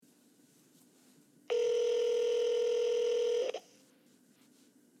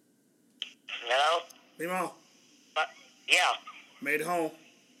Limo. Yeah. Made it home.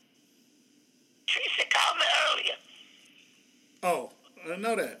 Tracy called me earlier. Oh, I didn't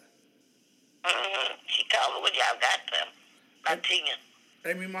know that. She called me when y'all got there. About 10.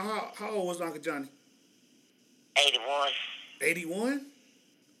 Hey, Mimo, how old was Uncle Johnny? 81. 81?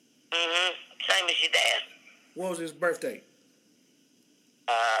 Same as your dad. What was his birthday?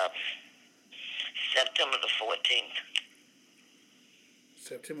 September the 14th.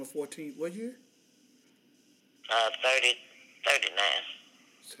 September 14th. What year? 39.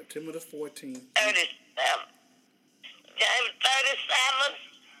 September the 14th. 37. James, 37.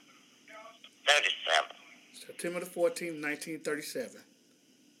 37. September the 14th, 1937.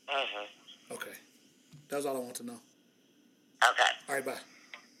 Okay. That's all I want to know. Okay. All right, bye.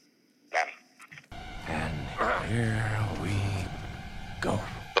 Bye. And here we go.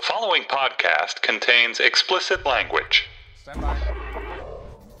 The following podcast contains explicit language. Stand by.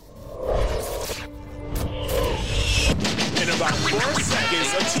 In about 4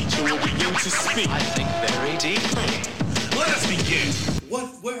 seconds, a teacher will begin to speak. I think very deeply. Let us begin.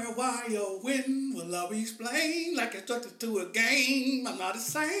 What, where, why, or when will I explain? Like instructed to a game. I'm not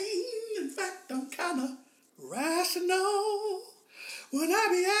insane. In fact, I'm kind of rational. When I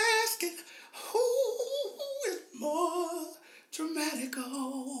be asking, who is more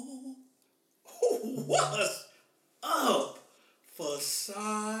dramatical? What's up,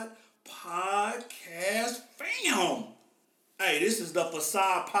 Facade Podcast fam? Hey, this is the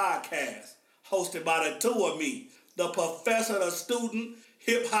Facade Podcast, hosted by the two of me, the professor, the student,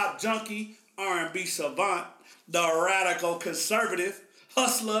 hip-hop junkie, R&B savant, the radical conservative,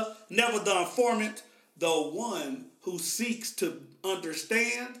 hustler, never done informant, the one who seeks to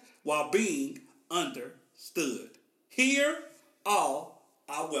understand while being understood. Here, all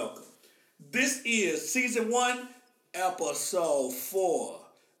are welcome. This is Season 1, Episode 4,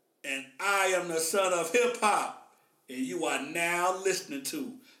 and I am the son of hip-hop, and you are now listening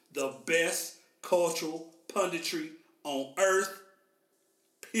to the best cultural punditry on earth,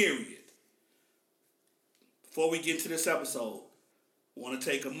 period. Before we get into this episode, I want to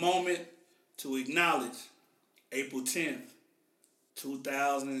take a moment to acknowledge April 10th,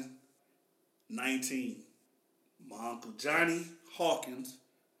 2019. My Uncle Johnny Hawkins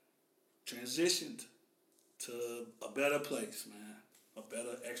transitioned to a better place, man. A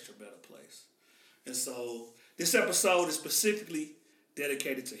better, extra better place. And so this episode is specifically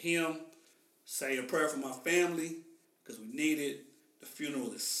dedicated to him. Say a prayer for my family because we need it. The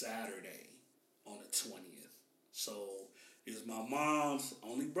funeral is Saturday on the 20th. So it's my mom's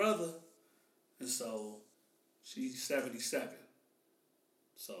only brother. And so she's 77.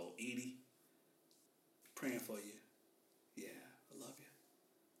 So Edie, praying for you. Yeah, I love you.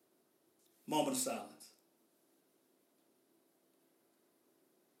 Moment of silence.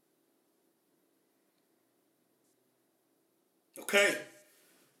 Okay,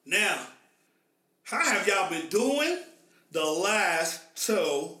 now, how have y'all been doing the last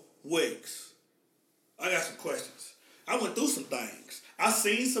 2 weeks? I got some questions. I went through some things. I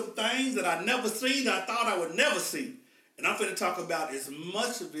seen some things that I never seen that I thought I would never see. And I'm finna talk about as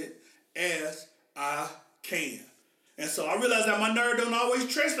much of it as I can. And so I realize that my nerd don't always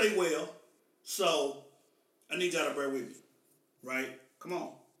translate well. So I need y'all to bear with me. Right? Come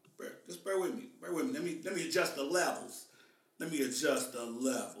on. Just bear with me. Bear with me. Let me adjust the levels.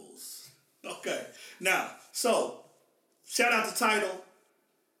 Okay. Now, so shout out to Title,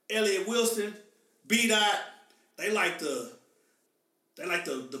 Elliot Wilson, B-Dot. They like the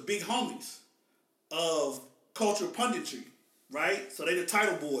big homies of cultural punditry, right? So they the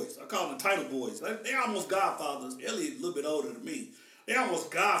Title Boys. I call them the Title Boys. They almost godfathers. Elliot a little bit older than me. They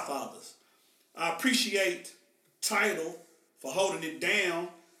almost godfathers. I appreciate Title for holding it down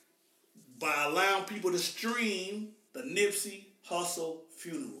by allowing people to stream the Nipsey Hussle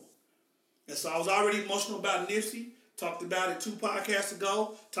funeral. And so I was already emotional about Nipsey. Talked about it 2 podcasts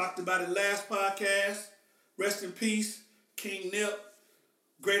ago. Talked about it last podcast. Rest in peace, King Nip.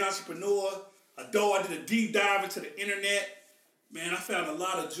 Great entrepreneur. Although I did a deep dive into the internet, man, I found a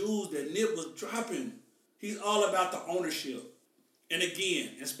lot of jewels that Nip was dropping. He's all about the ownership. And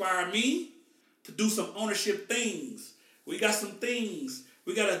again, inspire me to do some ownership things. We got some things.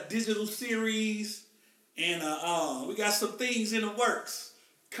 We got a digital series. And we got some things in the works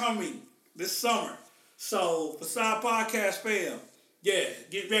coming this summer. So, Facade Podcast fam, yeah,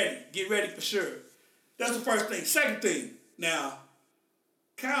 get ready for sure. That's the first thing. Second thing, now,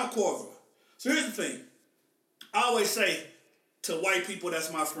 Kyle Korver. So here's the thing. I always say to white people that's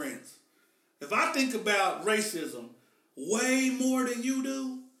my friends, if I think about racism way more than you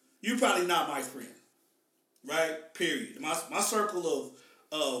do, you're probably not my friend, right? Period. My circle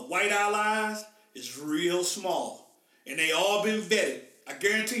of white allies, is real small. And they all been vetted. I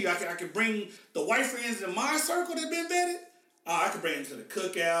guarantee you, I can bring the white friends in my circle that been vetted. I can bring them to the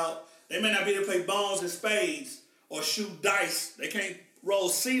cookout. They may not be able to play bones and spades or shoot dice. They can't roll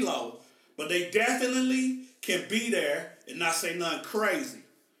CeeLo. But they definitely can be there and not say nothing crazy.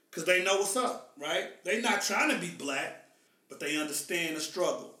 Because they know what's up, right? They not trying to be black, but they understand the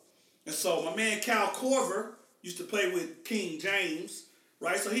struggle. And so my man Cal Corver used to play with King James,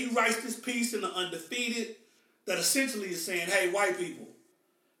 right? So he writes this piece in The Undefeated that essentially is saying, hey, white people,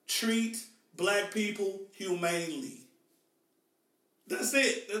 treat black people humanely. That's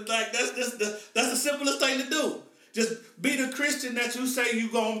it. That's the simplest thing to do. Just be the Christian that you say you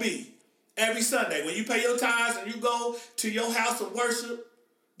gonna be. Every Sunday, when you pay your tithes and you go to your house of worship,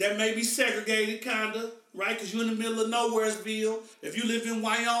 that may be segregated, kinda, right? Because you're in the middle of Nowheresville. If you live in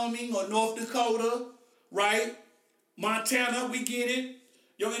Wyoming or North Dakota, right? Montana, we get it.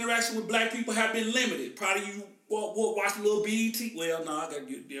 Your interaction with black people have been limited. Probably you watch a little BET. Well, no, I got to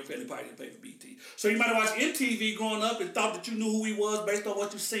get their family party to pay for BET. So you might have watched MTV growing up and thought that you knew who he was based on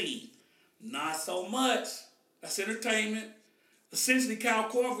what you seen. Not so much. That's entertainment. Essentially, Cal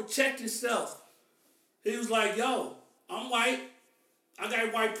Corver checked himself. He was like, yo, I'm white. I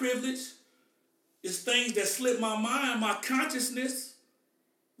got white privilege. It's things that slip my mind, my consciousness,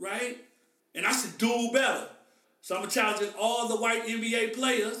 right? And I should do better. So I'm challenging all the white NBA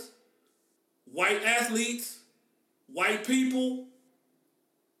players, white athletes, white people.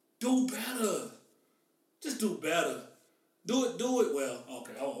 Do better. Just do better. Do it well.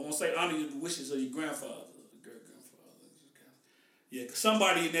 Okay, I want to say honor your wishes of your grandfather. Yeah, because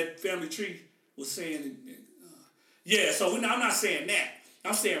somebody in that family tree was saying, yeah, so I'm not saying that.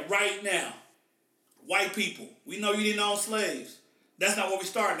 I'm saying right now, white people, we know you didn't own slaves. That's not what we're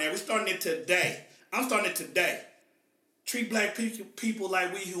starting at. We're starting it today. I'm starting it today. Treat black people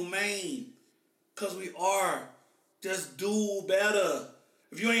like we humane, because we are. Just do better.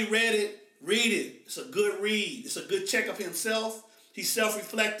 If you ain't read it, read it. It's a good read. It's a good check of himself. He's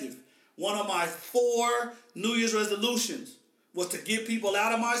self-reflective. One of my 4 New Year's resolutions was to get people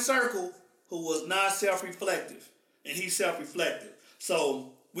out of my circle who was not self-reflective. And he's self-reflective.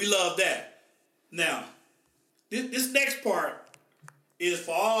 So we love that. Now, this next part is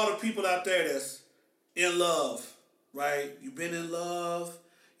for all the people out there that's in love, right? You've been in love.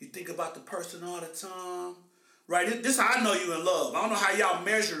 You think about the person all the time, right? This is how I know you in love. I don't know how y'all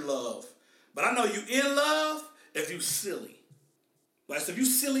measure love, but I know you in love if you silly. Right? So if you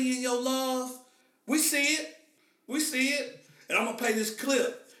silly in your love, we see it. We see it. And I'm going to play this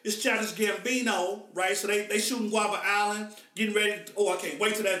clip. It's Childish Gambino, right? So they shooting Guava Island, getting ready. I can't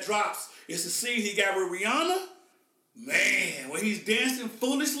wait till that drops. It's the scene he got with Rihanna. Man, when he's dancing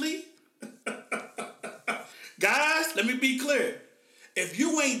foolishly. Guys, let me be clear. If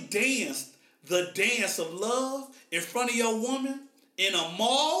you ain't danced the dance of love in front of your woman, in a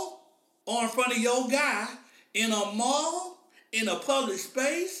mall, or in front of your guy, in a mall, in a public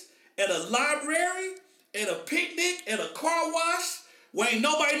space, at a library, at a picnic, at a car wash, where ain't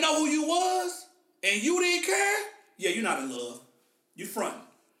nobody know who you was, and you didn't care, yeah, you're not in love. You fronting.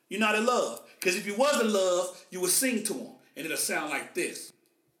 You're not in love. Because if you was in love, you would sing to him, and it'll sound like this.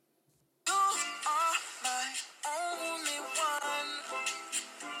 You are my only one,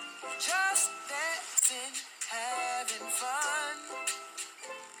 just dancing, having fun,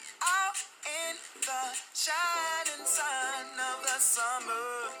 out in the shining sun of the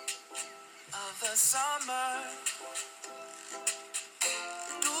summer.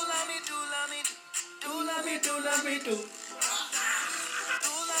 Do love me, do love me, do love me, do love me, do. Do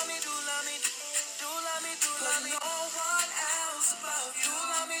love me, do love me, do love me, do love me. No one else above you. Do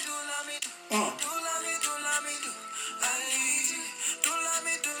love me, do love me, do love me, do love me, do. I need you. Do love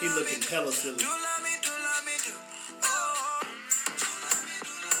me, do love me. He looking hella silly. Do love me, do love me, do. Oh.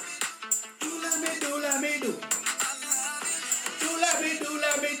 Do love me, do love me, do. Do love me, do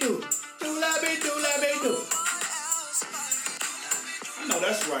love me, do. Do love me, do love me, do. I know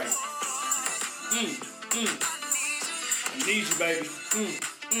that's right. I need you, baby.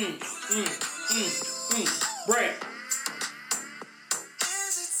 Break.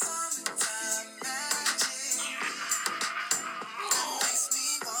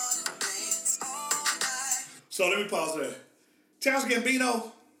 So let me pause there. Childish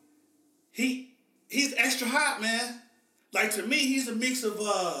Gambino, he's extra hot, man. Like, to me, he's a mix of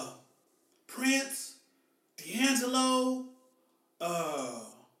Prince, D'Angelo,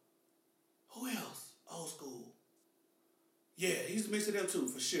 who else? Old school. Yeah, he's a mix of them too,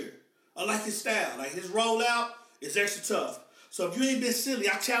 for sure. I like his style. Like, his rollout is extra tough. So if you ain't been silly,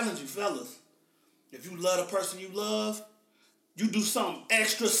 I challenge you, fellas. If you love the person you love, you do something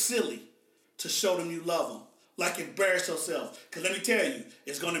extra silly to show them you love them. Like embarrass yourself. Because let me tell you,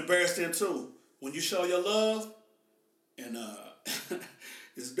 it's going to embarrass them too. When you show your love, and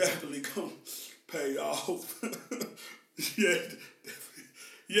it's definitely going to pay off. Yeah.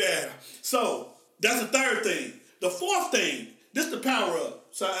 Yeah. So, that's the third thing. The fourth thing, this is the power up.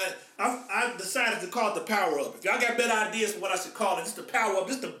 So I decided to call it the power up. If y'all got better ideas for what I should call it, this is the power up.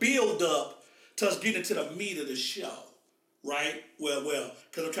 This is the build up to us getting to the meat of the show. Right? Well,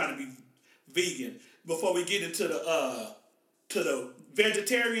 because I'm trying to be vegan. Before we get into the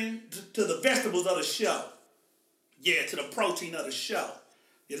vegetarian, to the vegetables of the show. Yeah, to the protein of the show.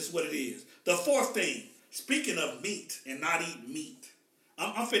 Yeah, this is what it is. The fourth thing, speaking of meat and not eating meat,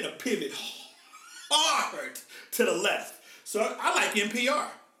 I'm finna pivot hard to the left. So I like NPR,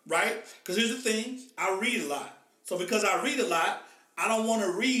 right? Because here's the thing, I read a lot. So because I read a lot, I don't want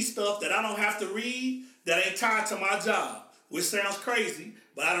to read stuff that I don't have to read that ain't tied to my job, which sounds crazy,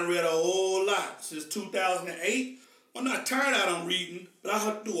 but I done read a whole lot since 2008. I'm not tired out on reading, but I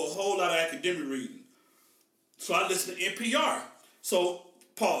have to do a whole lot of academic reading. So I listen to NPR. So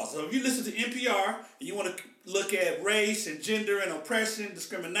pause. So if you listen to NPR and you want to look at race and gender and oppression,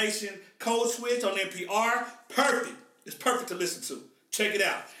 discrimination, code switch on NPR, perfect. It's perfect to listen to. Check it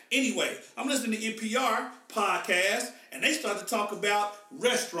out. Anyway, I'm listening to NPR podcast, and they start to talk about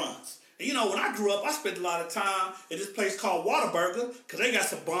restaurants. And you know, when I grew up, I spent a lot of time at this place called Whataburger because they got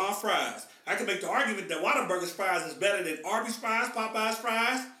some bomb fries. I can make the argument that Whataburger's fries is better than Arby's fries, Popeye's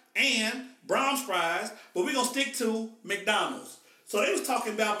fries, and Brahm's fries, but we're going to stick to McDonald's. So they was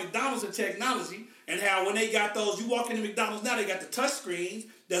talking about McDonald's and technology and how when they got those, you walk into McDonald's now, they got the touch screens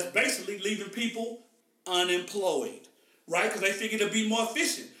that's basically leaving people unemployed, right? Because they figured it'd be more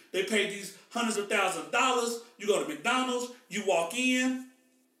efficient. They paid these hundreds of thousands of dollars. You go to McDonald's, you walk in,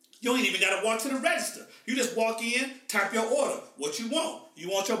 you ain't even got to walk to the register. You just walk in, type your order, what you want. You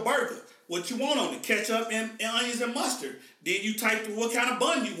want your burger, what you want on it, ketchup and onions and mustard. Then you type what kind of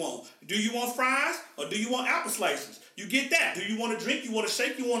bun you want. Do you want fries or do you want apple slices? You get that. Do you want a drink? You want a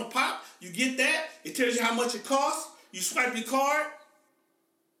shake? You want a pop? You get that. It tells you how much it costs. You swipe your card.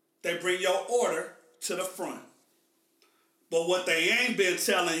 They bring your order to the front. But what they ain't been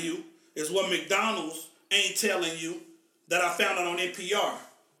telling you is what McDonald's ain't telling you that I found out on NPR.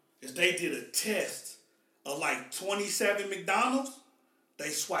 Is they did a test of like 27 McDonald's. They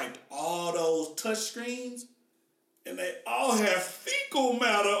swiped all those touch screens and they all have fecal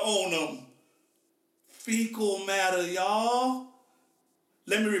matter on them. Fecal matter, y'all.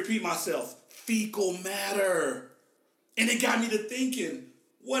 Let me repeat myself. Fecal matter. And it got me to thinking,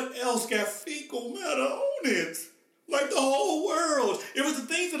 what else got fecal matter on it? Like the whole world. It was the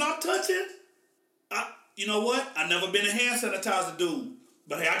things that I'm touching. You know what? I've never been a hand sanitizer dude.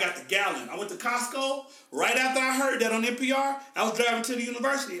 But hey, I got the gallon. I went to Costco. Right after I heard that on NPR, I was driving to the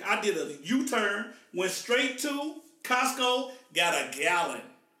university. I did a U-turn, went straight to Costco, got a gallon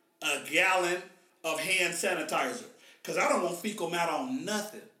of hand sanitizer. Because I don't want fecal matter on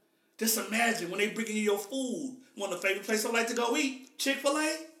nothing. Just imagine when they bringing you your food. One of the favorite places I like to go eat,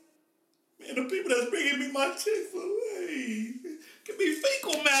 Chick-fil-A. Man, the people that's bringing me my Chick-fil-A. Give me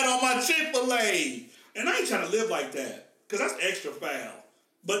fecal matter on my Chick-fil-A. And I ain't trying to live like that. Because that's extra foul.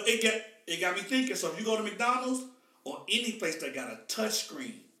 But it got me thinking. So if you go to McDonald's or any place that got a touch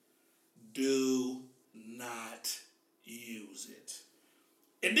screen, do not use it.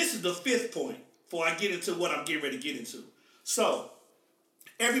 And this is the fifth point before I get into what I'm getting ready to get into. So,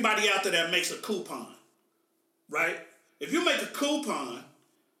 everybody out there that makes a coupon, right? If you make a coupon,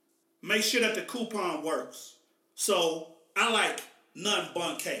 make sure that the coupon works. So, I like none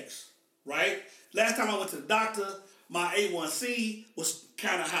bun cakes, right? Last time I went to the doctor, my A1C was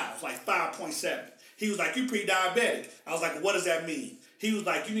kind of high. It was like 5.7. He was like, you pre-diabetic. I was like, what does that mean? He was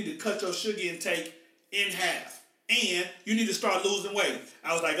like, you need to cut your sugar intake in half. And you need to start losing weight.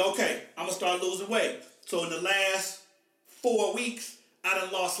 I was like, okay, I'm going to start losing weight. So in the last 4 weeks, I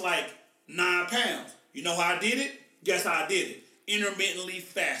done lost like 9 pounds. You know how I did it? Guess how I did it? Intermittently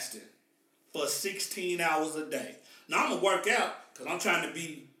fasting for 16 hours a day. Now I'm going to work out because I'm trying to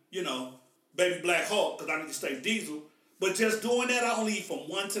be, baby Black Hulk because I need to stay diesel. But just doing that, I only eat from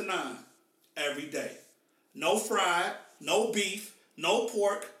 1 to 9 every day. No fried, no beef, no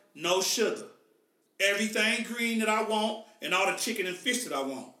pork, no sugar. Everything green that I want and all the chicken and fish that I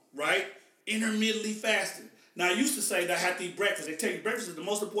want, right? Intermittently fasting. Now, I used to say that I have to eat breakfast. They tell you breakfast is the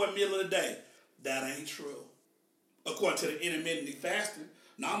most important meal of the day. That ain't true. According to the intermittently fasting.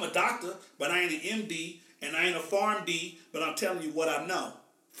 Now, I'm a doctor, but I ain't an MD, and I ain't a PharmD, but I'm telling you what I know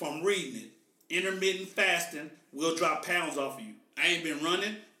from reading it. Intermittent fasting will drop pounds off of you. I ain't been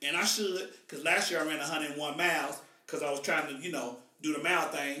running, and I should, because last year I ran 101 miles because I was trying to, do the mile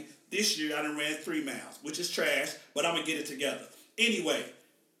thing. This year I done ran 3 miles, which is trash, but I'm gonna get it together. Anyway,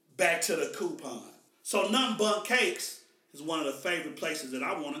 back to the coupon. So Nothing But Cakes is one of the favorite places that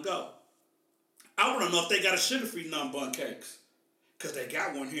I want to go. I want to know if they got a sugar-free Nothing But Cakes, because they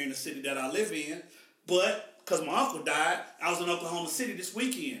got one here in the city that I live in. But because my uncle died, I was in Oklahoma City this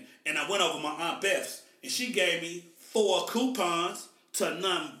weekend, and I went over my Aunt Beth's, and she gave me 4 coupons to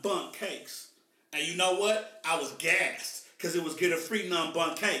Nothing But Cakes. And you know what? I was gassed, because it was get a free Nothing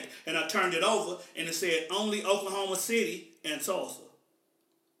But Cake. And I turned it over, and it said only Oklahoma City and Tulsa.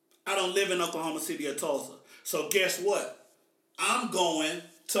 I don't live in Oklahoma City or Tulsa. So guess what? I'm going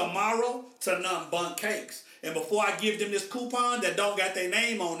tomorrow to Nothing But Cakes. And before I give them this coupon that don't got their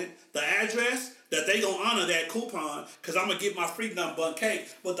name on it, the address, that they gonna honor that coupon, because I'm gonna get my free Nothing But Cake.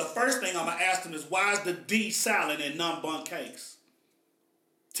 But the first thing I'm gonna ask them is, why is the D silent in Nothing But Cakes?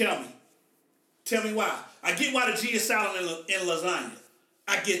 Tell me. Tell me why. I get why the G is silent in lasagna.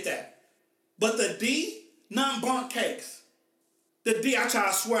 I get that. But the D, Nothing But Cakes. The D, I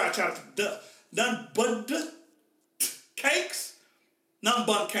try to, Nothing But Cakes, Nothing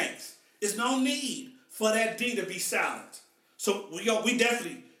But Cakes. There's no need for that D to be silent. So we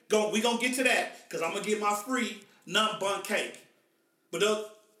definitely we gonna get to that, because I'm gonna get my free Nothing But Cake. But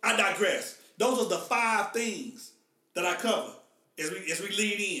I digress. Those are the 5 things that I cover as we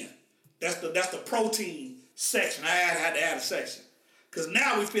lead in. That's the protein section. I had to add a section, because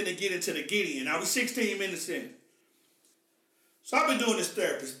now we finna get into the Gideon. Now we 16 minutes in. So I've been doing this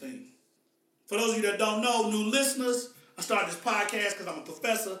therapist thing. For those of you that don't know, new listeners, I started this podcast because I'm a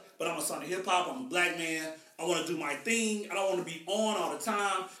professor, but I'm a son of hip-hop. I'm a black man. I want to do my thing. I don't want to be on all the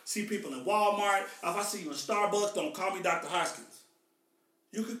time. See people in Walmart. If I see you in Starbucks, don't call me Dr. Hoskins.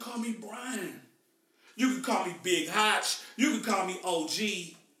 You could call me Brian. You could call me Big Hotch. You could call me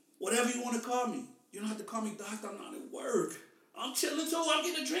OG. Whatever you want to call me. You don't have to call me doctor. I'm not at work. I'm chilling too. I'm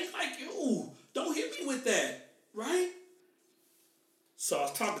getting a drink like you. Don't hit me with that. Right? So I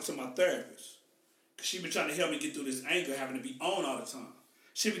was talking to my therapist, because she been trying to help me get through this anger having to be on all the time.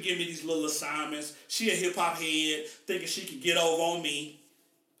 She would give me these little assignments. She a hip-hop head, thinking she could get over on me.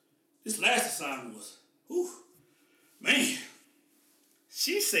 This last assignment was, man.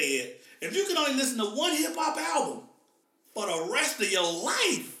 She said, if you could only listen to one hip-hop album for the rest of your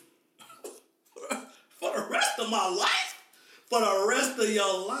life, for the rest of my life, for the rest of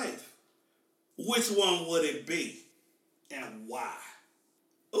your life, which one would it be and why?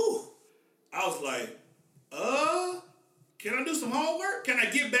 I was like, can I do some homework? Can I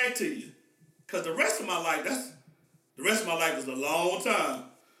get back to you? Because the rest of my life is a long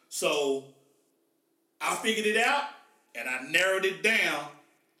time. So I figured it out, and I narrowed it down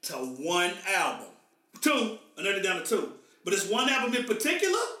to 1 album. 2, I narrowed it down to 2. But this one album in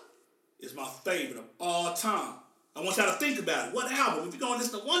particular is my favorite of all time. I want y'all to think about it. What album? If you're going to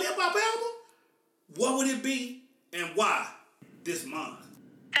listen to one hip-hop album, what would it be and why? This month.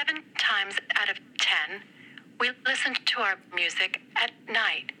 7 times out of 10, we listen to our music at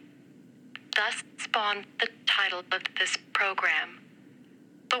night. Thus spawned the title of this program.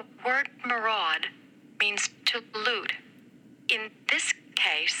 The word maraud means to loot. In this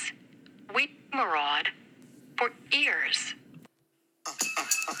case, we maraud for ears.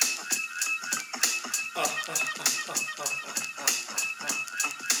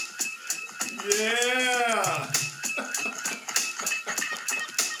 Yeah.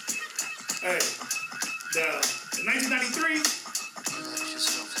 Hey, in 1993,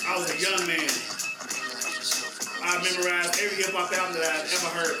 I was a young man. I memorized every hip-hop album that I've ever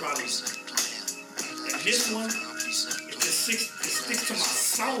heard, probably. And this one, it sticks to my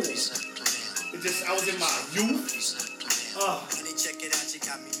soul. I was in my youth. Check it out, you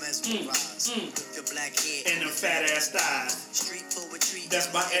got me mesmerized. Your black hair and them fat ass thighs. Street poetry. That's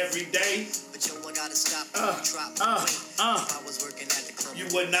my everyday. But yo, I gotta stop. If I was working at the club, you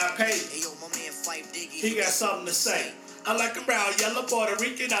would not pay. Hey, yo, my man Fife Diggy. He got something to say. I like a brown, yellow, Puerto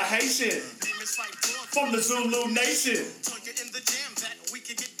Rican, or Haitian. From the Zulu Nation.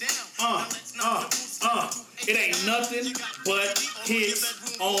 It ain't nothing but hits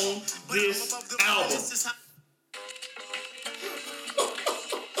on this album.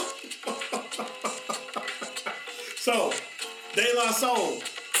 So, De La Soul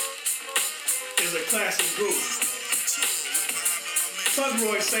is a classic group. Tug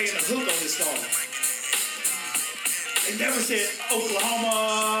Roy saying a hook on this song. They never said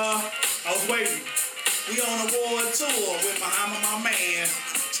Oklahoma. I was waiting. We on a world tour with Muhammad, my man.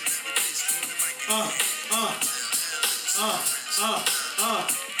 Oh,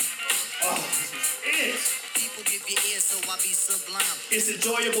 this is it. People give you ears, so I be sublime. It's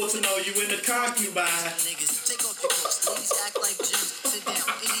enjoyable to know you in the concubine. Niggas, take off your clothes, please act like gems. Sit down,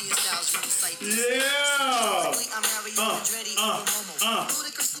 Indian styles, you recite this. Yeah. I'm Harry Andretti, Momo.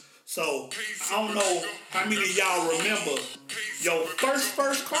 So, I don't know how many of y'all remember your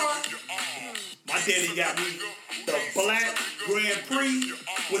first car. My daddy got me the black Grand Prix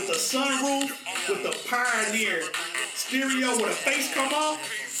with the sunroof, with the Pioneer stereo where the face come off.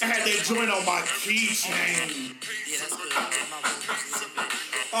 I had that joint on my keychain.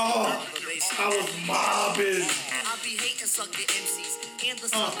 Oh, I was mobbing. I be hating sucker MCs and the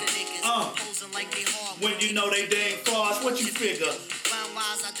sucker niggas posing like they hard. When you know they dang frauds, what you figure? Round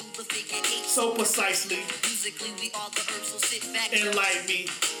wise, I do the figure eight. So precisely. Musically, we are the herbs, so sit back And like me,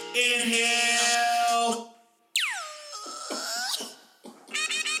 inhale.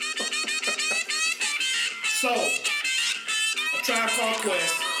 So, A Tribe Called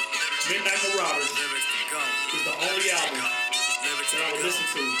Quest, Midnight Marauders is the only album that I would listen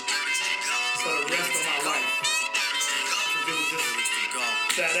to for the rest of my life. It was just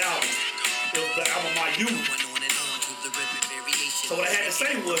that album. It was the album of my youth. So what I had to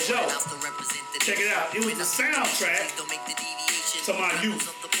say was, yo, check it out. It was the soundtrack to my youth.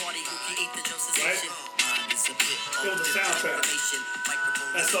 Right? It was the soundtrack.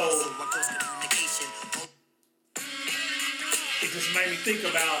 And so it just made me think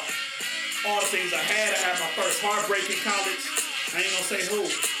about all the things I had. I had my first heartbreak in college. I ain't gonna say who,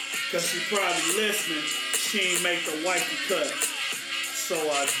 because she probably listening. She ain't make the wifey cut. So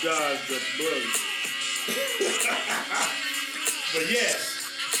I dodged the bullet. But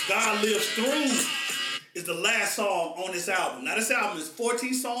yes, God Lives Through is the last song on this album. Now this album is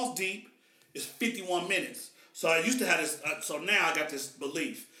 14 songs deep. It's 51 minutes. So I used to have this, so now I got this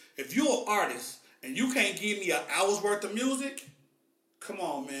belief. If you're an artist and you can't give me an hour's worth of music, come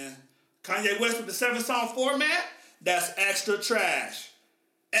on, man. Kanye West with the 7-song format, that's extra trash.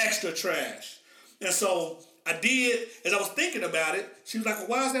 Extra trash. And so I did, as I was thinking about it, she was like, well,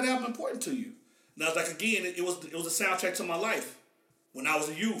 why is that album important to you? And I was like, again, it was a soundtrack to my life. When I was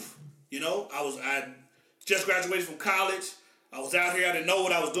a youth, you know, I just graduated from college. I was out here. I didn't know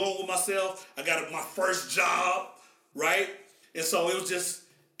what I was doing with myself. I got my first job, right? And so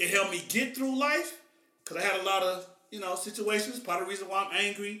it helped me get through life because I had a lot of, situations. Part of the reason why I'm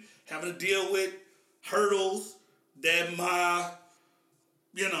angry, having to deal with hurdles that my,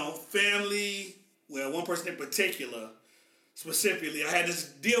 family, well, one person in particular, specifically, I had to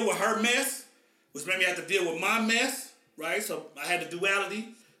deal with her mess, which made me have to deal with my mess, right? So I had the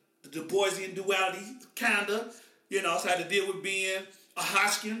duality, the Du Boisian duality, kinda, so I had to deal with being a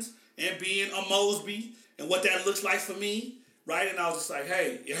Hoskins and being a Mosby and what that looks like for me, right? And I was just like,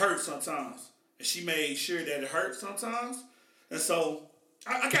 hey, it hurts sometimes. And she made sure that it hurt sometimes. And so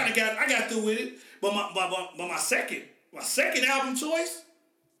I got through with it. But my second album choice,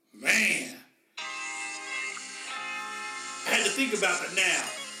 man, I had to think about the now.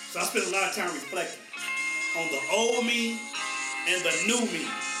 So I spent a lot of time reflecting on the old me and the new me.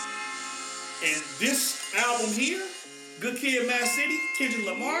 And this album here, Good Kid, Mad City, Kendrick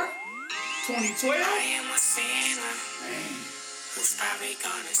Lamar, 2012. I am a sinner. Man. Who's probably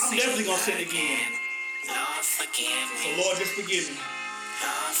gonna I'm definitely gonna sin again. Lord, forgive me. So Lord, just forgive me.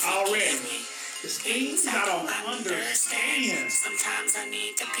 Lord, Already. forgive me. There's things I don't understand. Sometimes I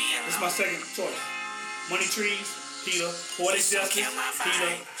need to be alone. This is my second choice. Money Trees, Peter. Poetic Justice, Peter.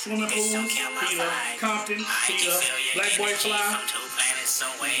 Swimming Pools, Peter. Compton, Peter. Black Boy Fly. From two planets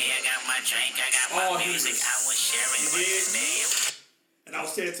away. I got my drink, I got All my music. these. I was sharing with this man. And I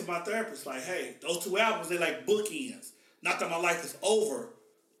was saying to my therapist, like, hey, those two albums, they're like bookends. Not that my life is over,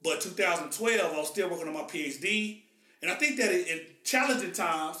 but 2012, I was still working on my PhD. And I think that in challenging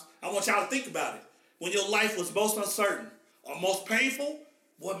times, I want y'all to think about it. When your life was most uncertain or most painful,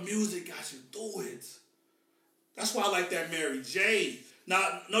 what music got you through it? That's why I like that Mary J.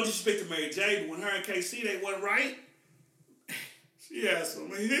 Now, no disrespect to Mary J., but when her and KC, they wasn't right, she had some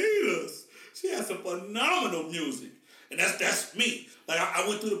hitters. She had some phenomenal music. And that's me. Like, I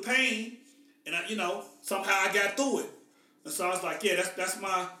went through the pain, and somehow I got through it. And so I was like, yeah, that's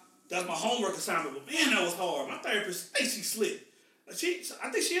my homework assignment. But man, that was hard. My therapist, I think she slick. I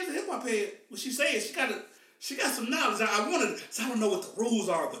think she has a hip hop head. When she says she got some knowledge. I don't know what the rules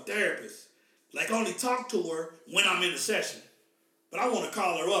are of a therapist. Like, I only talk to her when I'm in the session. But I want to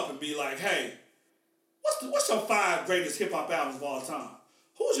call her up and be like, hey, what's your 5 greatest hip hop albums of all time?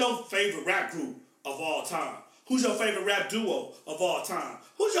 Who's your favorite rap group of all time? Who's your favorite rap duo of all time?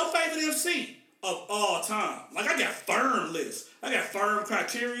 Who's your favorite MC of all time? Like, I got firm lists. I got firm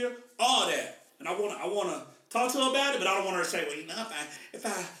criteria, all that. And I wanna talk to her about it, but I don't want her to say, well, if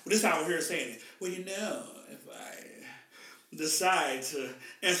I this is how I hear her saying it. Well, decide to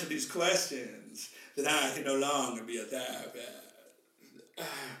answer these questions, then I can no longer be a therapist.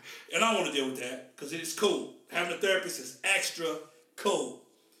 And I don't want to deal with that because it's cool. Having a therapist is extra cool.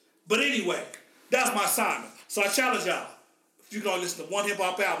 But anyway, that's my assignment. So I challenge y'all. If you're going to listen to one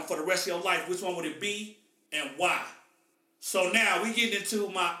hip-hop album for the rest of your life, which one would it be and why? So now we get into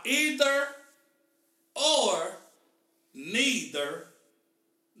my either or neither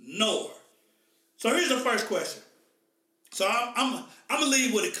nor. So here's the first question. So I'm going to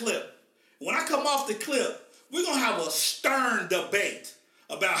leave with a clip. When I come off the clip, we're going to have a stern debate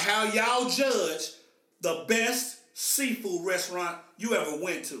about how y'all judge the best seafood restaurant you ever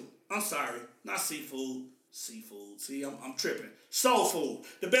went to. I'm sorry, not seafood. Seafood. See, I'm tripping. Soul food.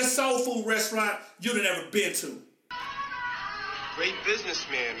 The best soul food restaurant you'd have ever been to. Great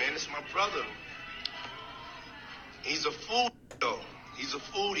businessman, man. It's my brother. He's a foodie, though. He's a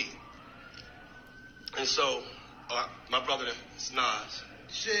foodie. And so, my brother, it's Nas.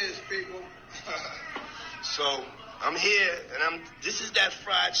 Cheers, people. So, I'm here, and this is that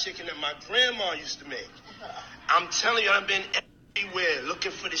fried chicken that my grandma used to make. I'm telling you, I've been everywhere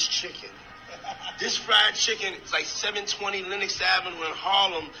looking for this chicken. This fried chicken is like 720 Lenox Avenue in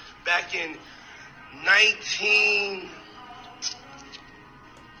Harlem back in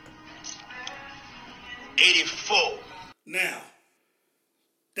 1984. Now,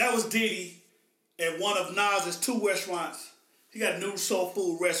 that was Diddy at one of Nas's 2 restaurants. He got new soul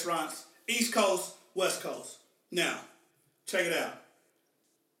food restaurants, East Coast, West Coast. Now, check it out.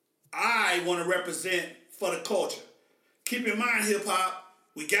 I want to represent for the culture. Keep in mind, hip-hop,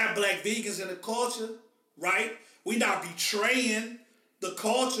 we got black vegans in the culture, right? We not betraying the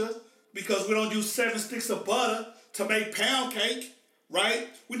culture because we don't use 7 sticks of butter to make pound cake, right?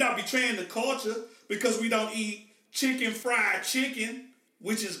 We not betraying the culture because we don't eat fried chicken,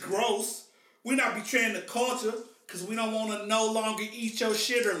 which is gross. We not betraying the culture because we don't want to no longer eat your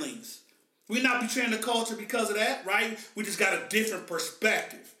shitterlings. We not betraying the culture because of that, right? We just got a different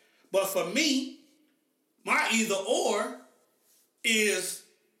perspective. But for me, my either or is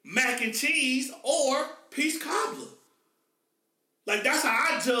mac and cheese or peach cobbler. Like, that's how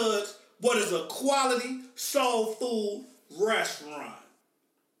I judge what is a quality soul food restaurant.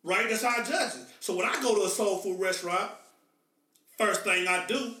 Right? That's how I judge it. So when I go to a soul food restaurant, first thing I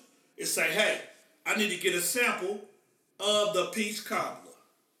do is say, hey, I need to get a sample of the peach cobbler.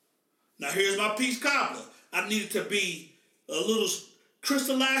 Now here's my peach cobbler. I need it to be a little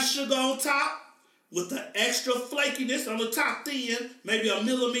crystallized sugar on top with the extra flakiness on the top thin, maybe a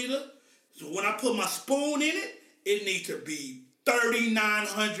millimeter. So when I put my spoon in it, it needs to be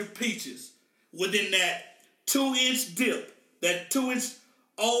 3,900 peaches within that 2-inch dip, that 2-inch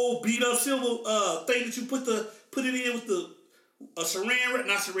old beat up silver thing that you put it in with the saran wrap,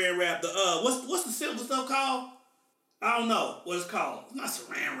 not saran wrap. The what's the silver stuff called? I don't know what it's called. It's not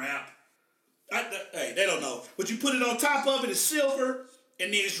saran wrap. Hey, they don't know. But you put it on top of it, it's silver,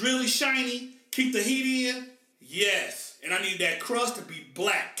 and then it's really shiny. Keep the heat in. Yes. And I need that crust to be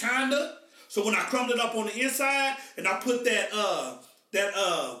black, kinda. So when I crumbled it up on the inside, and I put that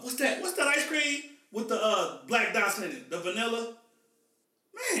what's that ice cream with the black dots in it? The vanilla?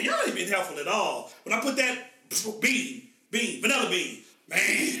 Man, y'all ain't been helpful at all. When I put that vanilla bean,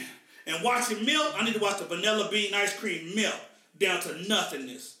 man, and watch it melt, I need to watch the vanilla bean ice cream melt down to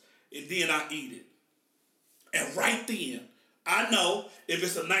nothingness. And then I eat it. And right then, I know if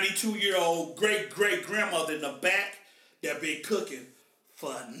it's a 92-year-old great-great-grandmother in the back that been cooking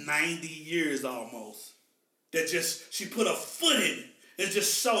for 90 years almost. That just, she put a foot in it. It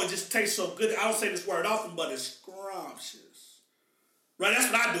just tastes so good. I don't say this word often, but it's scrumptious. Right? That's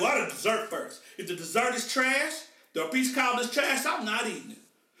what I do. I do dessert first. If the dessert is trash, the peach cobbler is trash, I'm not eating it.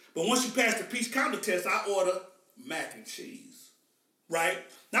 But once you pass the peach cobbler test, I order mac and cheese. Right?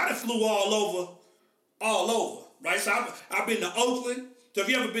 Now it flew all over, right? So I've been to Oakland. So if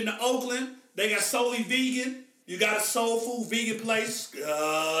you ever been to Oakland, they got solely vegan. You got a soul food vegan place,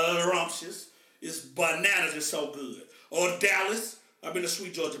 scrumptious. It's bananas, it's so good. Or Dallas, I've been to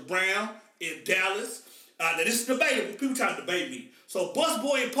Sweet Georgia Brown in Dallas. Now this is debatable. People try to debate me. So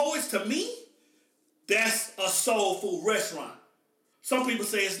Busboy and Poets, to me, that's a soul food restaurant. Some people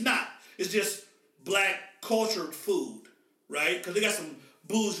say it's not. It's just black cultured food, right? Because they got some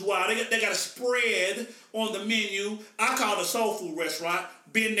bourgeois. They got a spread on the menu. I call it a soul food restaurant.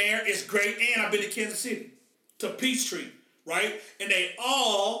 Been there. It's great. And I've been to Kansas City, to Peachtree, right? And they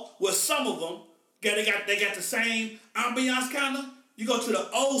all, well, some of them, they got the same ambiance kind of. You go to the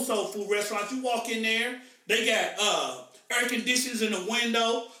old soul food restaurant. You walk in there. They got air conditioners in the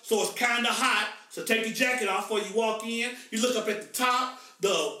window, so it's kind of hot. So take your jacket off before you walk in. You look up at the top.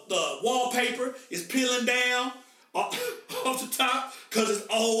 The wallpaper is peeling down. off the top because it's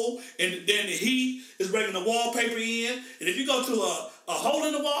old, and then the heat is bringing the wallpaper in. And if you go to a hole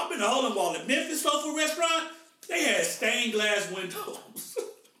in the wall, I've been a hole in the wall at Memphis Soul Food Restaurant, they had stained glass windows.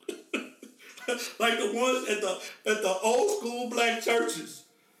 Like the ones at the old school black churches.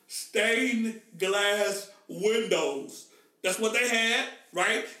 Stained glass windows. That's what they had,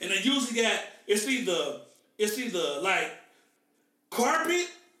 right? And they usually got it's either like carpet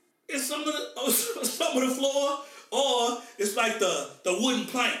in some of the floor, or it's like the wooden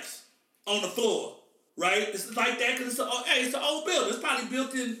planks on the floor, right? It's like that because it's an old building. It's probably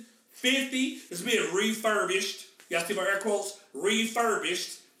built in 50. It's being refurbished. Y'all see my air quotes?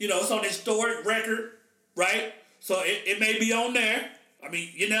 Refurbished. You know, it's on historic record, right? So it may be on there. I mean,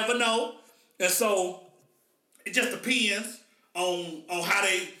 you never know. And so it just depends on how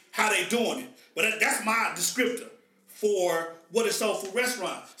they doing it. But that's my descriptor for what is soul food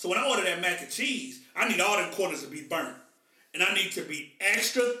restaurant. So when I order that mac and cheese, I need all them corners to be burnt. And I need to be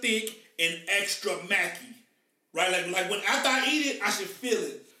extra thick and extra macky. Right? Like when after I eat it, I should feel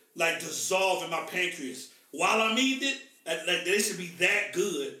it like dissolve in my pancreas. While I'm eating it, like they should be that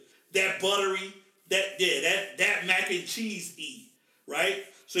good, that buttery, that mac and cheese right?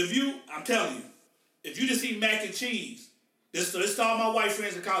 So I'm telling you, if you just eat mac and cheese, this to all my white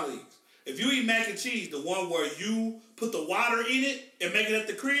friends and colleagues. If you eat mac and cheese, the one where you put the water in it and make it at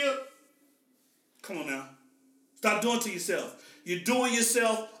the crib, come on now. Stop doing it to yourself. You're doing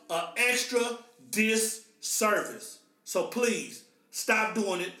yourself an extra disservice. So please, stop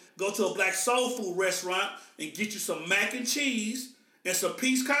doing it. Go to a black soul food restaurant and get you some mac and cheese and some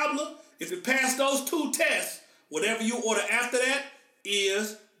peach cobbler. If you pass those 2 tests, whatever you order after that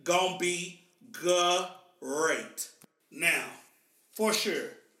is gonna be great. Now, for sure,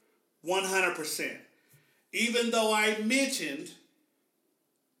 100%. Even though I mentioned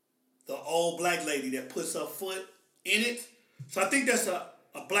the old black lady that puts her foot in it, so I think that's a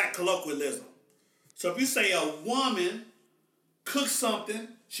black colloquialism. So if you say a woman cooks something,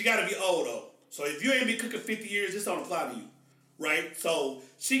 she got to be old though. So if you ain't been cooking 50 years, this don't apply to you, right? So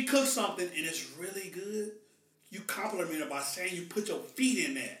she cooks something and it's really good. You compliment her by saying you put your feet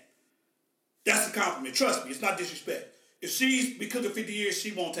in that. That's a compliment. Trust me, it's not disrespect. If she's been cooking 50 years,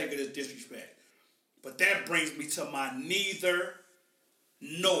 she won't take it as disrespect. But that brings me to my neither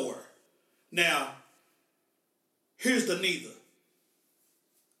nor. Now, here's the neither.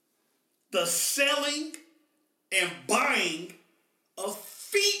 The selling and buying of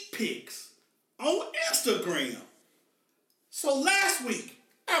feet pics on Instagram. So last week,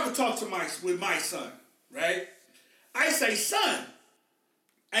 I would talk with my son, right? I say, son,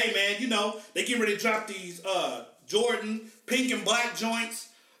 hey man, you know, they get ready to drop these Jordan pink and black joints.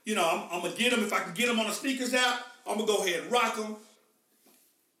 You know, I'm going to get them. If I can get them on the sneakers app, I'm going to go ahead and rock them.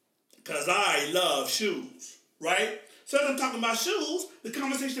 Because I love shoes, right? So as I'm talking about shoes, the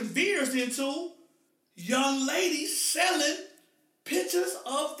conversation veers into young ladies selling pictures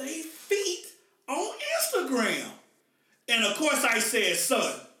of their feet on Instagram. And of course I said,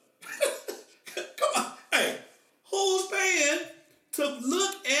 son, come on, hey, who's paying to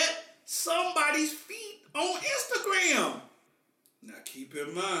look at somebody's feet on Instagram? Now keep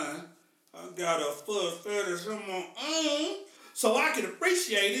in mind, I got a foot fetish of my own, so I can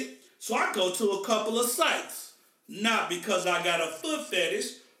appreciate it. So I go to a couple of sites. Not because I got a foot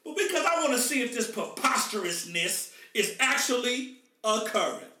fetish, but because I want to see if this preposterousness is actually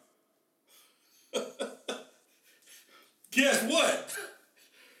occurring. Guess what?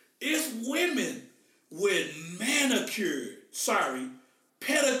 It's women with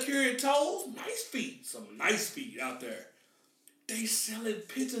pedicured toes. Nice feet. Some nice feet out there. They selling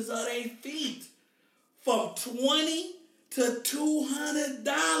pictures of their feet from $20 to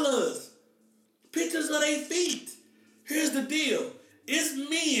 $200. Pictures of their feet. Here's the deal. It's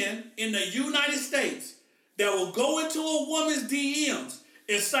men in the United States that will go into a woman's DMs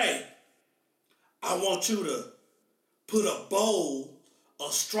and say, I want you to put a bowl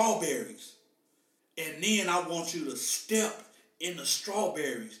of strawberries, and then I want you to step in the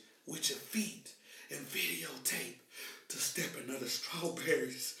strawberries with your feet and videotape to step into the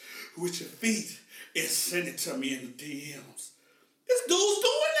strawberries with your feet and send it to me in the DMs. This dude's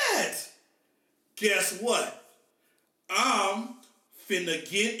doing that. Guess what? I'm finna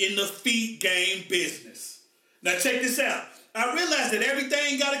get in the feet game business. Now check this out. I realize that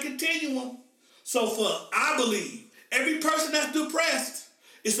everything got a continuum. So I believe, every person that's depressed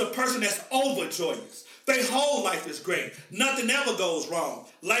is a person that's overjoyous. Their whole life is great. Nothing ever goes wrong.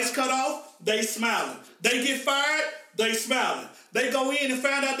 Lights cut off, they smiling. They get fired, they smiling. They go in and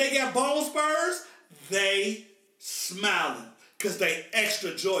find out they got bone spurs, they smiling. Because they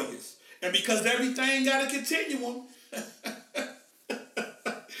extra joyous. And because everything got a continuum,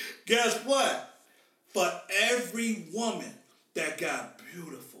 Guess what? For every woman that got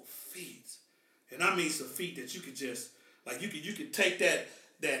beautiful feet, and I mean some feet that you could just, like you could take that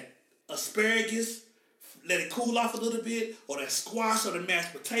asparagus, let it cool off a little bit, or that squash or the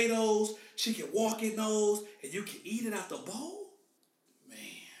mashed potatoes, she can walk in those, and you can eat it out the bowl.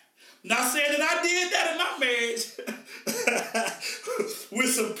 Not saying that I did that in my marriage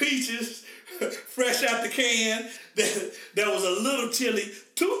with some peaches fresh out the can that was a little chilly,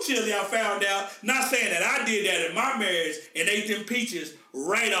 too chilly I found out. Not saying that I did that in my marriage and ate them peaches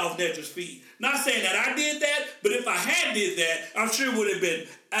right off Nedra's feet. Not saying that I did that, but if I had did that, I'm sure it would have been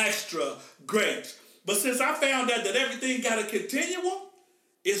extra great. But since I found out that everything got a continuum,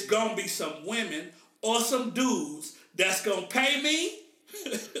 it's going to be some women or some dudes that's going to pay me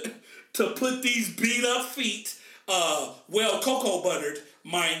to put these beat up feet, cocoa buttered,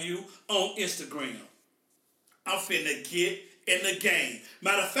 mind you, on Instagram. I'm finna get in the game.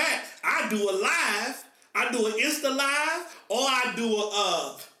 Matter of fact, I do a live, I do an Insta live, or I do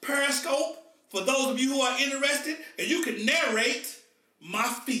a Periscope for those of you who are interested, and you can narrate my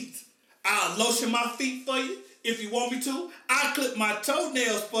feet. I'll lotion my feet for you if you want me to. I'll clip my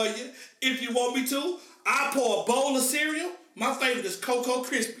toenails for you if you want me to. I'll pour a bowl of cereal. My favorite is Cocoa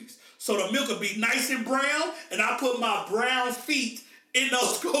Krispies. So the milk will be nice and brown, and I put my brown feet in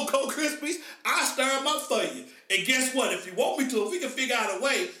those Cocoa Krispies. I stir them up for you. And guess what? If you want me to, if we can figure out a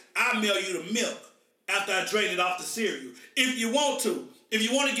way, I'll mail you the milk after I drain it off the cereal. If you want to. If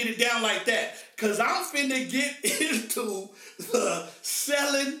you want to get it down like that. Because I'm finna get into the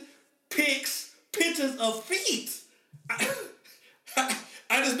selling pictures of feet.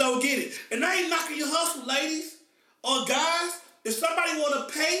 I just don't get it. And I ain't knocking your hustle, ladies or guys. If somebody want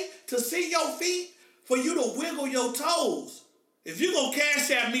to pay to see your feet for you to wiggle your toes, if you gonna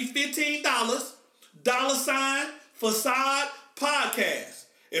cash at me $15, $ Facade Podcast.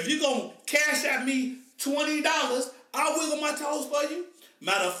 If you gonna cash at me $20, I'll wiggle my toes for you.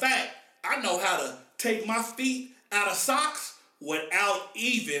 Matter of fact, I know how to take my feet out of socks without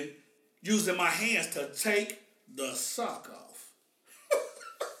even using my hands to take the sock off.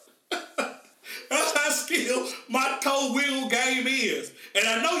 That's how skilled my toe wiggle game is. And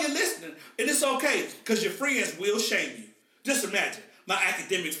I know you're listening, and it's okay, because your friends will shame you. Just imagine, my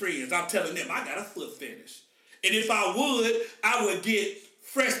academic friends, I'm telling them I got a foot fetish. And if I would get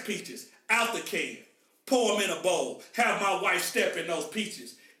fresh peaches out the can, pour them in a bowl, have my wife step in those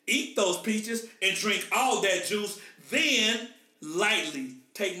peaches, eat those peaches, and drink all that juice, then lightly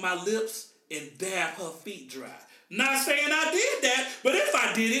take my lips and dab her feet dry. Not saying I did that, but if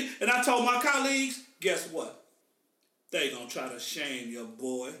I did it and I told my colleagues, guess what? They gonna try to shame your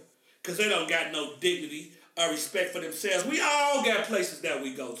boy because they don't got no dignity or respect for themselves. We all got places that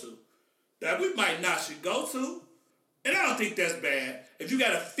we go to that we might not should go to. And I don't think that's bad. If you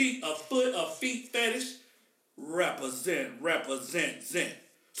got a feet fetish, represent.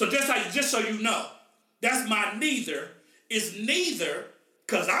 So just so you know, that's my neither is neither,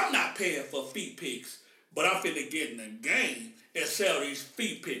 because I'm not paying for feet pics, but I'm finna get in the game and sell these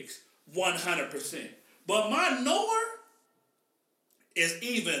feet pics 100%. But my knower is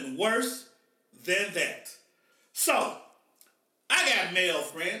even worse than that. So, I got male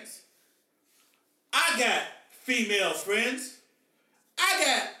friends. I got female friends. I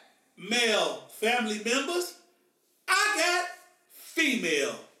got male family members. I got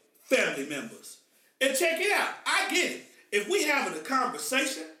female family members. And check it out. I get it. If we having a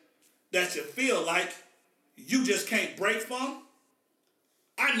conversation that you feel like you just can't break from,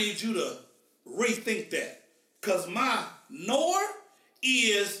 I need you to rethink that. Because my knower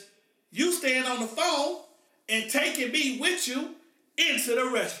is you staying on the phone and taking me with you into the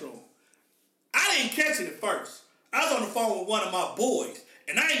restroom. I didn't catch it at first. I was on the phone with one of my boys,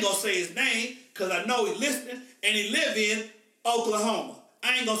 and I ain't gonna say his name because I know he's listening, and he live in Oklahoma.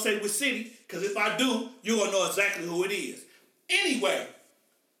 I ain't gonna say which city, because if I do, you're gonna know exactly who it is. Anyway,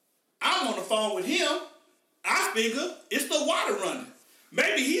 I'm on the phone with him. I figure it's the water running.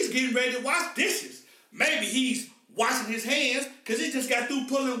 Maybe he's getting ready to wash dishes. Maybe he's washing his hands because he just got through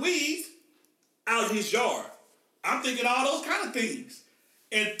pulling weeds out of his yard. I'm thinking all those kind of things.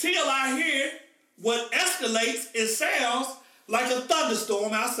 Until I hear what escalates and sounds like a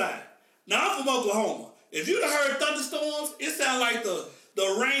thunderstorm outside. Now, I'm from Oklahoma. If you'd have heard thunderstorms, it sounds like the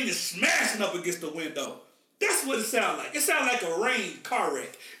rain is smashing up against the window. That's what it sounds like. It sounds like a rain car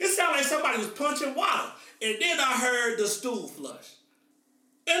wreck. It sounds like somebody was punching water. And then I heard the stool flush.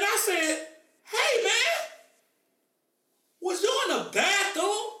 And I said, hey, man, was you in the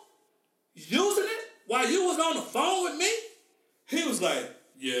bathroom using it while you was on the phone with me? He was like,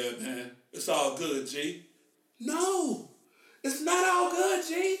 yeah, man, it's all good, G. No, it's not all good,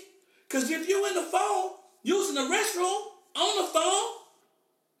 G. Because if you in the phone, using the restroom, on the phone,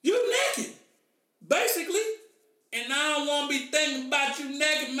 you naked. Basically. And I don't want to be thinking about you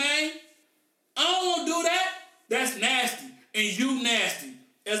naked, man. I don't want to do that. That's nasty. And you nasty.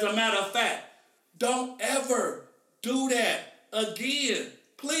 As a matter of fact, don't ever do that again.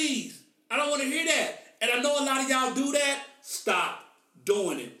 Please. I don't want to hear that. And I know a lot of y'all do that. Stop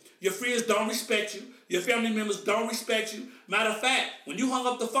doing it. Your friends don't respect you. Your family members don't respect you. Matter of fact, when you hung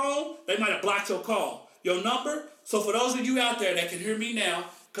up the phone, they might have blocked your call. Your number. So for those of you out there that can hear me now,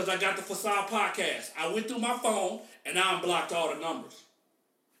 because I got the Facade Podcast, I went through my phone and I unblocked all the numbers.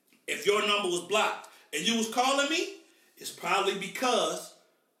 If your number was blocked and you was calling me, it's probably because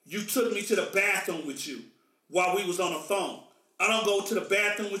you took me to the bathroom with you while we was on the phone. I don't go to the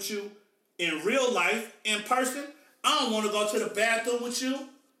bathroom with you in real life, in person. I don't want to go to the bathroom with you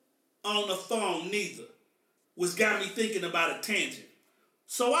on the phone neither, which got me thinking about a tangent.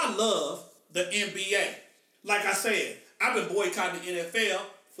 So I love the NBA. Like I said, I've been boycotting the NFL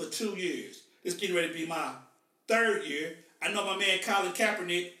for 2 years. It's getting ready to be my 3rd year. I know my man Colin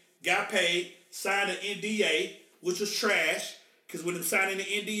Kaepernick got paid, signed an NDA, which was trash, because with him signing the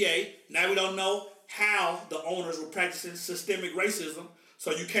NDA, now we don't know how the owners were practicing systemic racism,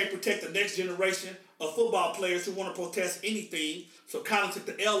 so you can't protect the next generation of football players who want to protest anything. So Colin took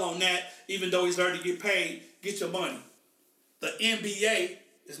the L on that, even though he's already get paid. Get your money. The NBA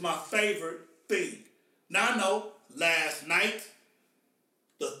is my favorite thing. Now I know, last night,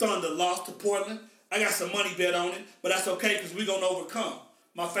 the Thunder lost to Portland. I got some money bet on it, but that's okay because we're going to overcome.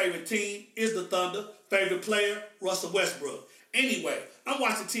 My favorite team is the Thunder. Favorite player, Russell Westbrook. Anyway, I'm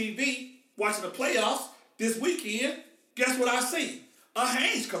watching TV, watching the playoffs this weekend. Guess what I see? A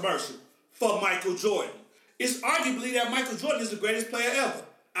Hanes commercial for Michael Jordan. It's arguably that Michael Jordan is the greatest player ever.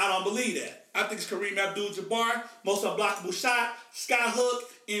 I don't believe that. I think it's Kareem Abdul-Jabbar, most unblockable shot, skyhook,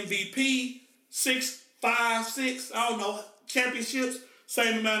 MVP, 6, 5, 6, I don't know, championships,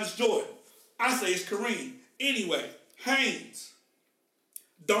 same amount as Jordan. I say it's Kareem. Anyway, Hanes.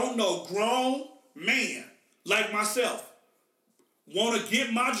 Don't no grown man like myself want to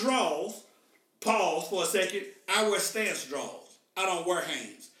get my draws, pause for a second, I wear Stance draws. I don't wear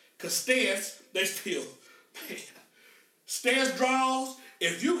Hanes. Because Stance, they still, man, Stance draws,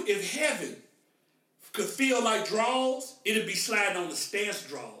 if heaven could feel like draws, it'd be sliding on the Stance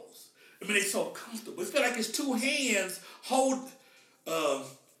draws. I mean, they're so comfortable. It feels like it's two hands hold,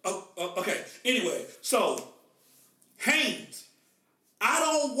 okay. Anyway, so, Hanes, I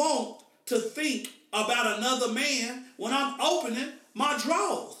don't want to think about another man when I'm opening my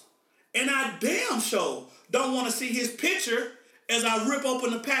drawers. And I damn sure don't want to see his picture as I rip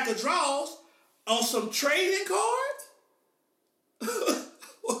open a pack of drawers on some trading cards?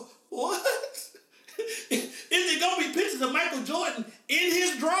 What? Is it going to be pictures of Michael Jordan in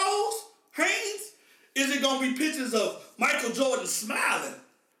his drawers, Hanes? Is it going to be pictures of Michael Jordan smiling,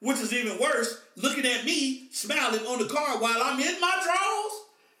 which is even worse, looking at me smiling on the card while I'm in my drawers?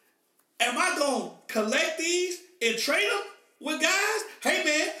 Am I going to collect these and trade them with guys? Hey,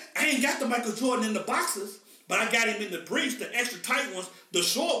 man, I ain't got the Michael Jordan in the boxes, but I got him in the briefs, the extra tight ones, the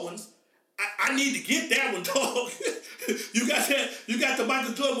short ones. I need to get that one, dog. You got that? You got the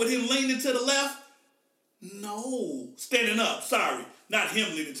Michael Jordan with him leaning to the left? No. Standing up, sorry. Not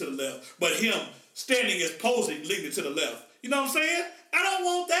him leaning to the left, but him standing as posing leaning to the left. You know what I'm saying? I don't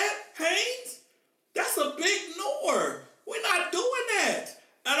want that, Hanes. That's a big nor. We're not doing that.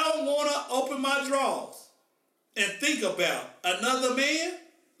 I don't want to open my drawers and think about another man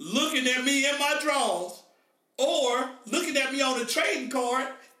looking at me in my drawers or looking at me on the trading card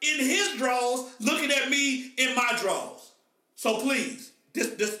in his drawers, looking at me in my drawers. So please,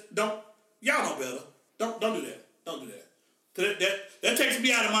 this don't, y'all know better. Don't do that. Don't do that. That takes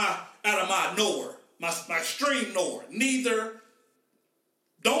me out of my nowhere, my extreme nowhere. Neither.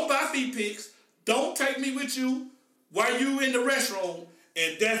 Don't buy feet pics. Don't take me with you while you in the restroom.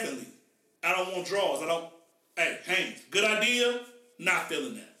 And definitely, I don't want draws. Hey, Hanes, good idea. Not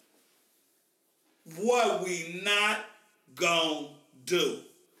feeling that. What we not gonna do?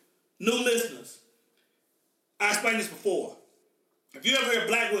 New listeners, I explained this before. If you ever heard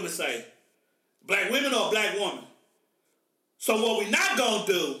black women say, black women or black woman? So what we not gonna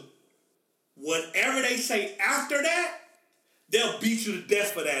do, whatever they say after that, they'll beat you to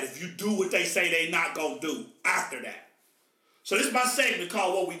death for that if you do what they say they not gonna do after that. So this is my segment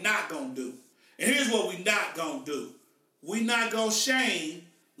called What We Not Gonna Do. And here's what we not gonna do. We not gonna shame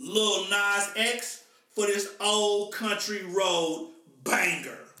Lil Nas X for this old country road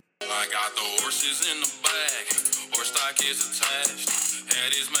banger. I got the horses in the back, horse stock is attached.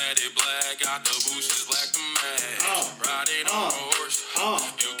 Head is matted black, got the bushes black to match. Riding on a horse,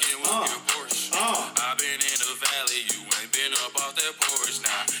 you can whip your Porsche. I've been in the valley, you ain't been up off that porch.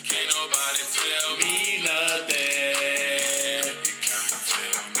 Now, can't nobody tell me nothing. You can't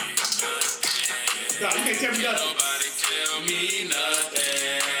tell me nothing. No, you can't tell me nothing. Nobody tell me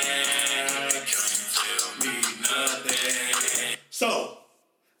nothing. You can't tell me nothing. So,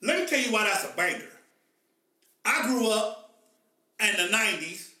 let me tell you why that's a banger. I grew up in the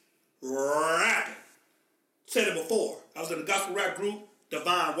 90s rapping. Said it before. I was in a gospel rap group,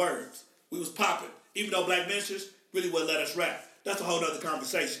 Divine Words. We was popping. Even though black ministers really wouldn't let us rap. That's a whole other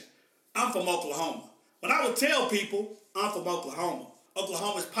conversation. I'm from Oklahoma. When I would tell people I'm from Oklahoma,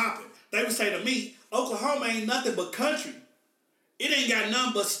 Oklahoma's popping, they would say to me, Oklahoma ain't nothing but country. It ain't got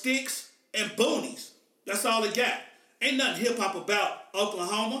nothing but sticks and boonies. That's all it got. Ain't nothing hip-hop about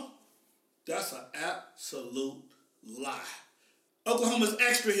Oklahoma. That's an absolute lie. Oklahoma's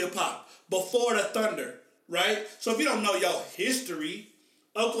extra hip-hop, before the thunder, right? So if you don't know your history,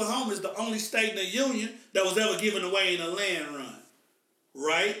 Oklahoma is the only state in the union that was ever given away in a land run,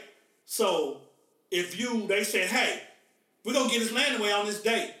 right? So if they said, hey, we're going to give this land away on this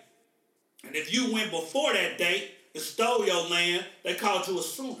date. And if you went before that date and stole your land, they called you a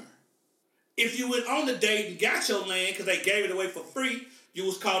sooner. If you went on the date and got your land because they gave it away for free, you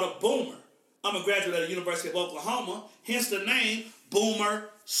was called a boomer. I'm a graduate at the University of Oklahoma, hence the name Boomer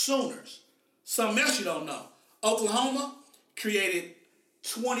Sooners. Something else you don't know. Oklahoma created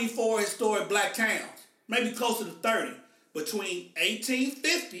 24 historic black towns, maybe closer to 30, between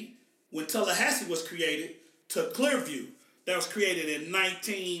 1850, when Tallahassee was created, to Clearview, that was created in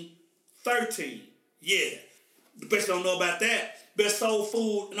 1913. Yeah. The best don't know about that. Best soul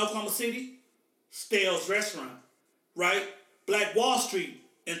food in Oklahoma City? Stale's Restaurant, right? Black Wall Street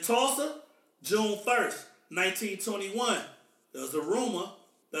in Tulsa, June 1st, 1921. There was a rumor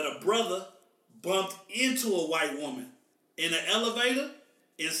that a brother bumped into a white woman in an elevator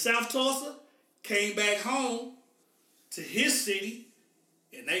in South Tulsa, came back home to his city,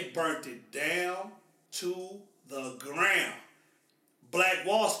 and they burnt it down to the ground. Black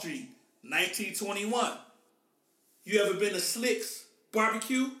Wall Street, 1921. You ever been to Slick's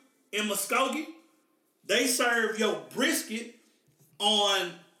Barbecue in Muskogee? They serve your brisket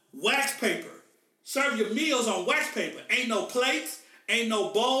on wax paper. Serve your meals on wax paper. Ain't no plates, ain't no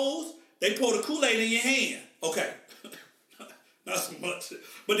bowls. They pour the Kool-Aid in your hand. Okay. Not so much.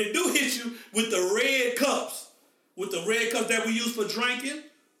 But they do hit you with the red cups. With the red cups that we use for drinking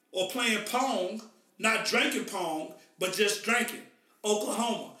or playing Pong. Not drinking Pong, but just drinking.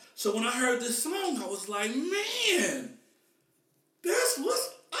 Oklahoma. So when I heard this song, I was like, man, that's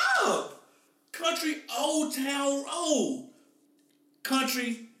what's up. Country Old Town Road.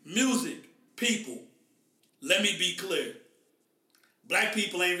 Country music, people. Let me be clear. Black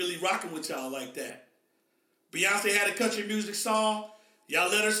people ain't really rocking with y'all like that. Beyonce had a country music song. Y'all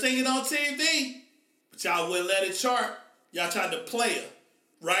let her sing it on TV, but y'all wouldn't let it chart. Y'all tried to play her,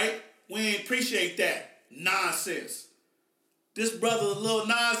 right? We ain't appreciate that nonsense. This brother, Lil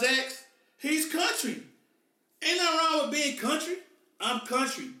Nas X, he's country. Ain't nothing wrong with being country. I'm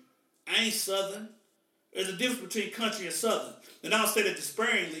country. I ain't Southern. There's a difference between country and Southern. And I don't say that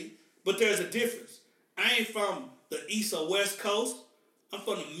despairingly, but there's a difference. I ain't from the East or West Coast. I'm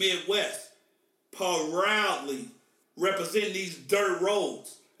from the Midwest. Proudly representing these dirt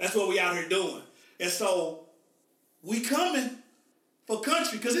roads. That's what we out here doing. And so, we coming for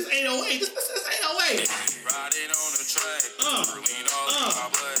country, because it's 808. This is 808. Riding on the track, lean all in my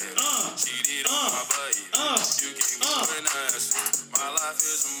blood, cheated on my buddy. You can't move an ass. My life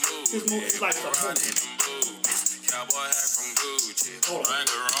is a movie. This movie is like a riding them boots. Cowboy hat from Gucci.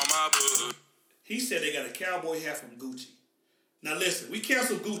 Wrangler on my boot. He said they got a cowboy hat from Gucci. Now listen, we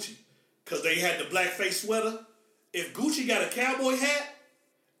canceled Gucci because they had the blackface sweater. If Gucci got a cowboy hat,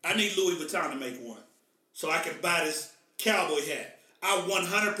 I need Louis Vuitton to make one so I can buy this cowboy hat. I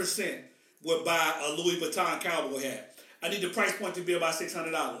 100% would buy a Louis Vuitton cowboy hat. I need the price point to be about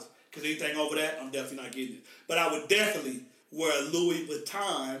 $600 because anything over that, I'm definitely not getting it. But I would definitely wear a Louis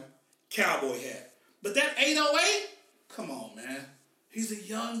Vuitton cowboy hat. But that 808, come on, man. He's a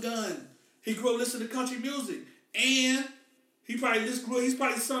young gun. He grew up listening to country music. And he's probably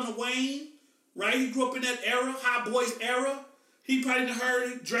the son of Wayne, right? He grew up in that era, Hot Boys era. He probably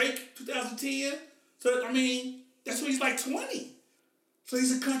heard Drake, 2010. So, I mean, that's when he's like 20. So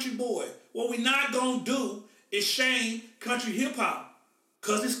he's a country boy. What we not gonna do is shame country hip-hop,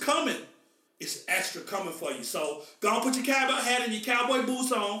 because it's coming. It's extra coming for you. So go and put your cowboy hat and your cowboy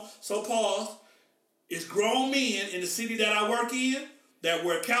boots on. So pause. It's grown men in the city that I work in that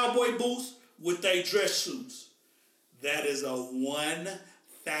wear cowboy boots with their dress suits. That is a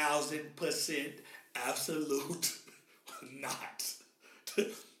 1,000% absolute not.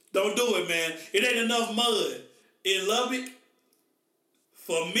 Don't do it, man. It ain't enough mud in Lubbock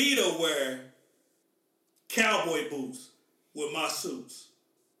for me to wear cowboy boots with my suits.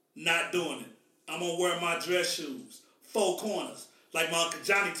 Not doing it. I'm going to wear my dress shoes. 4 corners. Like my Uncle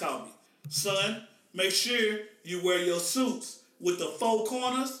Johnny taught me. Son, make sure you wear your suits with the 4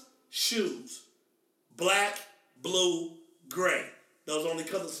 corners, shoes. Black, blue, gray. Those are only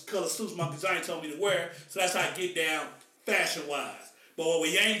color suits my Uncle Johnny told me to wear. So that's how I get down fashion-wise. But what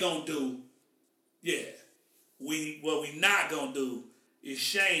we ain't going to do, what we not going to do is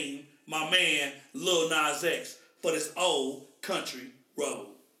shame my man Lil Nas X for this old country road.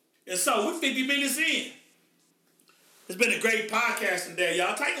 And so we're 50 minutes in. It's been a great podcast today,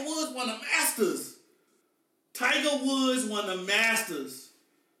 y'all. Tiger Woods won the Masters.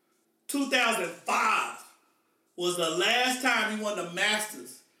 2005 was the last time he won the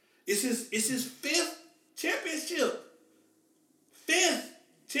Masters. It's his 5th championship. 5th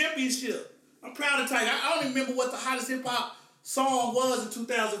championship. I'm proud of Tiger. I don't even remember what the hottest hip hop song was in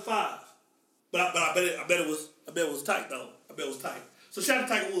 2005. But I bet it was tight though. I bet it was tight. So shout out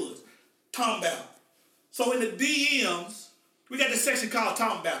to Tiger Woods. Talking about. So in the DMs, we got this section called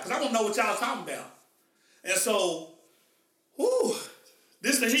Talking About, because I want to know what y'all talking about. And so,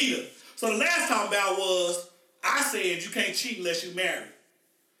 this is the heater. So the last Talking About was, I said you can't cheat unless you married.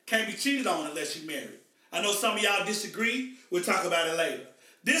 Can't be cheated on unless you married. I know some of y'all disagree. We'll talk about it later.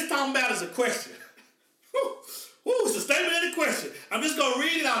 This Talking About is a question. It's a statement and a question. I'm just going to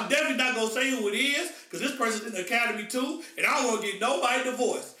read it. I'm definitely not going to say who it is, because this person's in the academy too, and I don't want to get nobody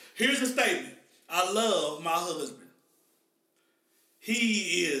divorced. Here's the statement. I love my husband.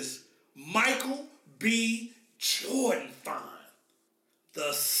 He is Michael B. Jordan fine.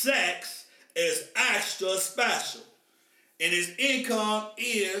 The sex is extra special, and his income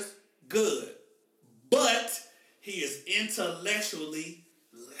is good, but he is intellectually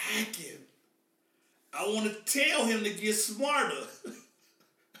lacking. I want to tell him to get smarter.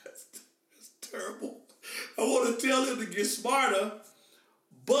 That's terrible. I want to tell him to get smarter,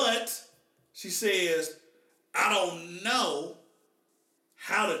 but she says, I don't know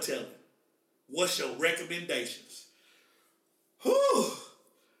how to tell him. What's your recommendations? I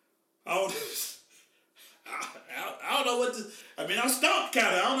don't know what to, I'm stumped kind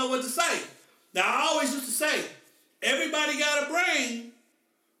of. I don't know what to say. Now, I always used to say, everybody got a brain,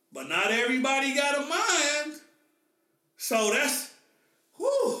 but not everybody got a mind. So that's,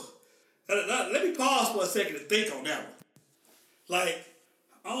 let me pause for a second to think on that one. Like,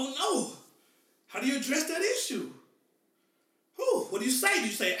 I don't know. How do you address that issue? What do you say? Do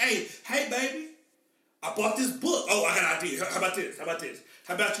you say, hey, baby, I bought this book. Oh, I got an idea. How about this?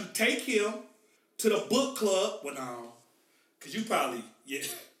 How about you take him to the book club? Well, no, because you probably,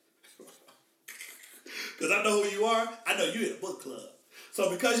 because I know who you are. I know you in a book club. So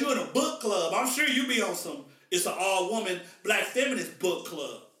because you're in a book club, I'm sure you be on it's an all-woman, black feminist book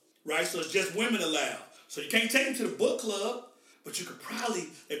club, right? So it's just women allowed. So you can't take them to the book club, but you could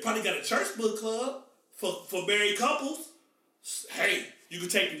they probably got a church book club for married couples. Hey, you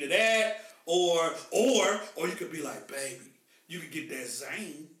could take them to that, or you could be like, baby, you could get that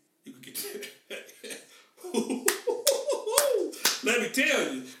Zane. You could get that. Let me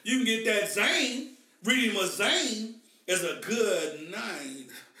tell you, you can get that Zane. Reading a Zane is a good night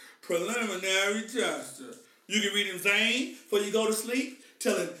preliminary tester. You can read him Zane before you go to sleep.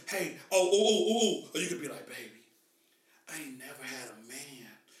 Tell him, hey, or you could be like, baby, I ain't never had a man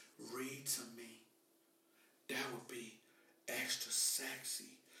read to me. That would be extra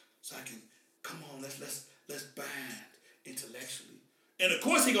sexy. So I can, come on, let's bind intellectually. And of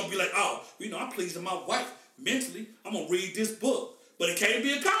course he gonna be like, I'm pleasing my wife mentally. I'm gonna read this book. But it can't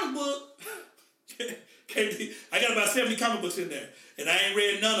be a comic book. Can't be. I got about 70 comic books in there. And I ain't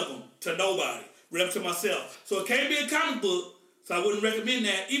read none of them to nobody. Read them to myself. So it can't be a comic book. So I wouldn't recommend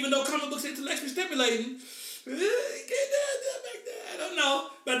that. Even though comic books are intellectually stimulating. I don't know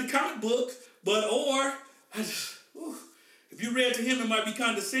about the comic books. But if you read to him, it might be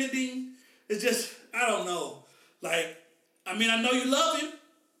condescending. It's just, I don't know. Like, I know you love him.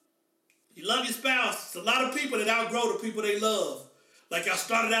 You love your spouse. It's a lot of people that outgrow the people they love. Like y'all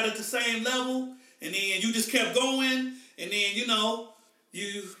started out at the same level, and then you just kept going, and then you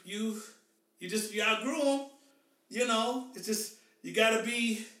outgrew them. It's just you gotta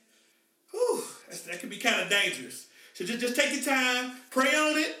be. That can be kind of dangerous. So just take your time, pray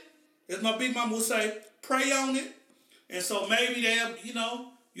on it. As my big mama would say, pray on it, and so maybe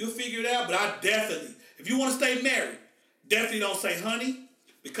you'll figure it out. But I definitely, if you want to stay married, definitely don't say honey,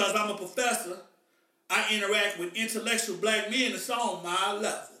 because I'm a professor. I interact with intellectual black men that's on my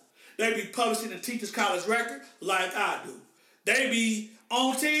level. They be publishing a Teachers College record like I do. They be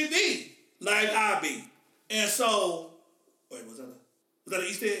on TV like I be. And so, wait, was that an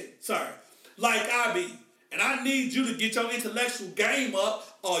Easter egg? Sorry. Like I be. And I need you to get your intellectual game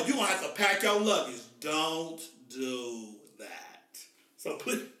up or you're going to have to pack your luggage. Don't do that. So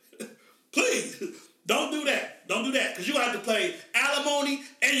please, don't do that. Don't do that. Because you're going to have to pay alimony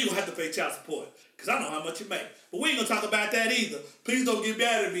and you're going to have to pay child support. Because I know how much you make. But we ain't going to talk about that either. Please don't get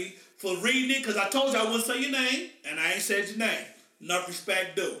mad at me for reading it because I told you I wouldn't say your name and I ain't said your name. Enough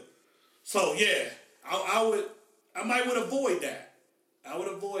respect due. So yeah, I might would avoid that. I would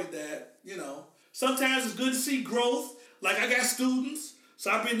avoid that, you know. Sometimes it's good to see growth. Like I got students,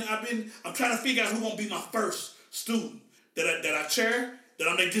 so I'm trying to figure out who's gonna be my first student that I chair, that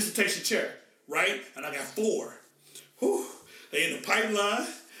I'm their dissertation chair, right? And I got 4. Whew. They in the pipeline.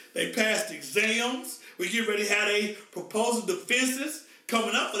 They passed exams. We get ready to have a proposal defenses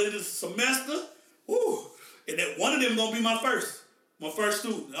coming up for this semester. Whew. And that one of them gonna be my first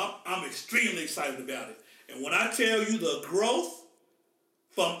student. I'm extremely excited about it. And when I tell you the growth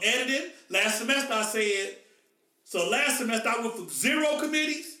from editing, last semester I went from 0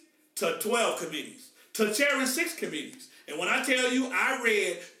 committees to 12 committees, to chairing 6 committees. And when I tell you I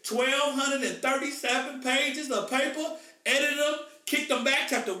read 1,237 pages of paper, edited them, kicked them back,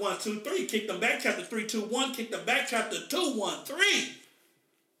 chapter 1, 2, 3, kicked them back, chapter 3, 2, 1, kicked them back, chapter 2, 1, 3.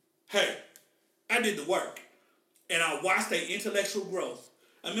 Hey, I did the work. And I watched their intellectual growth.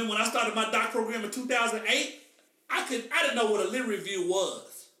 I mean, when I started my doc program in 2008, I didn't know what a lit review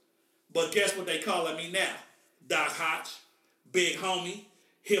was. But guess what they calling me now? Doc Hotch, Big Homie,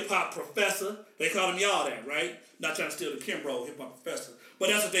 Hip Hop Professor. They calling me all that, right? Not trying to steal the Kim role, Hip Hop Professor. But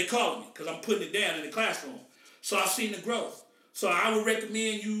that's what they calling me because I'm putting it down in the classroom. So I've seen the growth. So I would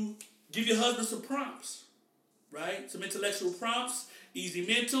recommend you give your husband some prompts, right? Some intellectual prompts, ease him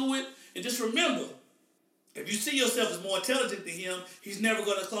into it. And just remember, if you see yourself as more intelligent than him, he's never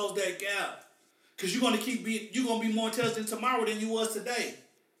going to close that gap. Because you're going to be more intelligent tomorrow than you was today.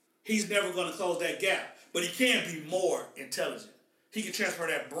 He's never going to close that gap. But he can be more intelligent. He can transfer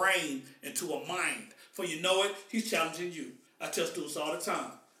that brain into a mind. For you know it, he's challenging you. I tell students all the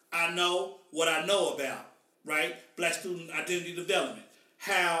time. I know what I know about, right? Black student identity development.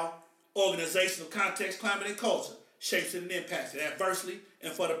 How organizational context, climate, and culture shapes it and impacts it adversely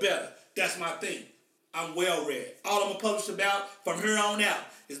and for the better. That's my thing. I'm well read. All I'm going to publish about from here on out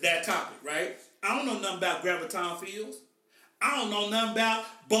is that topic, right? I don't know nothing about graviton fields. I don't know nothing about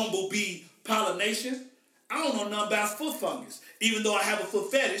bumblebee pollination. I don't know nothing about foot fungus, even though I have a foot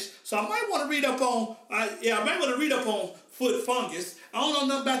fetish. So I might want to read up on foot fungus. I don't know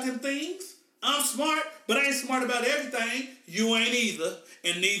nothing about them things. I'm smart, but I ain't smart about everything. You ain't either,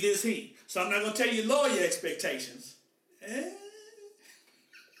 and neither is he. So I'm not going to tell you lower your expectations.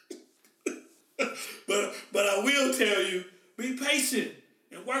 But I will tell you, be patient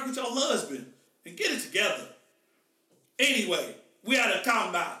and work with your husband and get it together. Anyway, we are the talking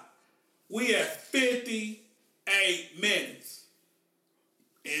about. We at 58 minutes.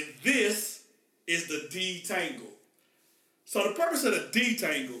 And this is the detangle. So the purpose of the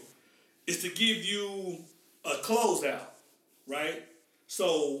detangle is to give you a closeout, right?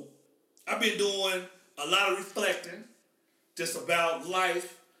 So I've been doing a lot of reflecting just about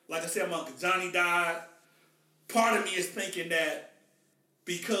life. Like I said, my Uncle Johnny died. Part of me is thinking that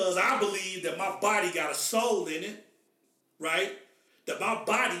because I believe that my body got a soul in it, right? That my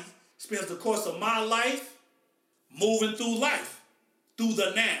body spends the course of my life moving through life, through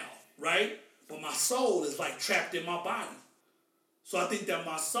the now, right? But my soul is like trapped in my body. So I think that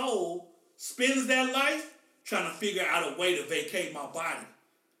my soul spends that life trying to figure out a way to vacate my body.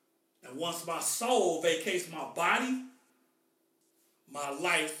 And once my soul vacates my body, my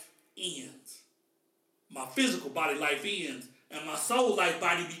life ends. My physical body life ends, and my soul life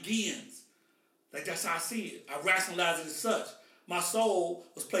body begins. Like that's how I see it. I rationalize it as such. My soul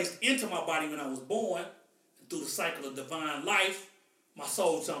was placed into my body when I was born, and through the cycle of divine life, my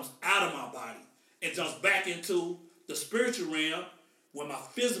soul jumps out of my body and jumps back into the spiritual realm when my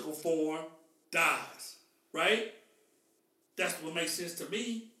physical form dies, right? That's what makes sense to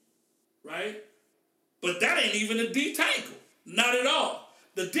me, right? But that ain't even a detangle. Not at all.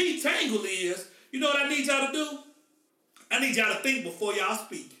 The detangle is, you know what I need y'all to do? I need y'all to think before y'all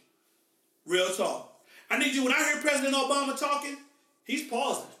speak. Real talk. I need you, when I hear President Obama talking, he's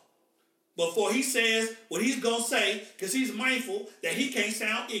pausing before he says what he's going to say because he's mindful that he can't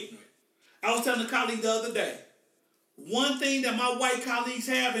sound ignorant. I was telling a colleague the other day, one thing that my white colleagues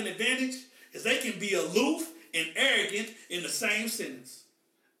have an advantage is they can be aloof and arrogant in the same sentence.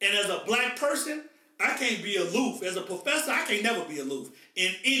 And as a black person, I can't be aloof. As a professor, I can't never be aloof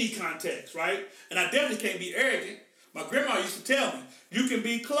in any context, right? And I definitely can't be arrogant. My grandma used to tell me, you can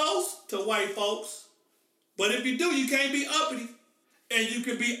be close to white folks, but if you do, you can't be uppity. And you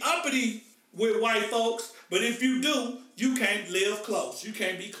can be uppity with white folks, but if you do, you can't live close. You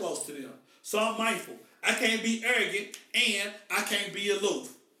can't be close to them. So I'm mindful. I can't be arrogant and I can't be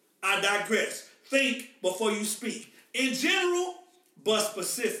aloof. I digress. Think before you speak. In general, but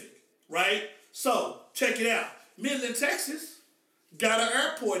specific, right? So, check it out. Midland, Texas got an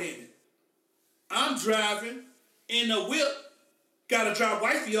airport in it. I'm driving in a whip. Got to drop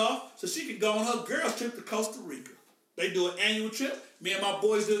wifey off so she can go on her girls trip to Costa Rica. They do an annual trip. Me and my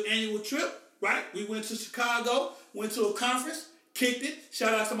boys do an annual trip, right? We went to Chicago, went to a conference, kicked it.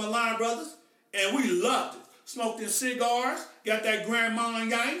 Shout out to my line brothers. And we loved it. Smoked in cigars, got that Grand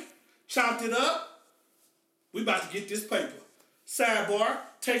Marnier, chopped it up. We about to get this paper. Sidebar,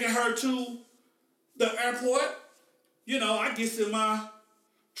 taking her to the airport. You know, I get in my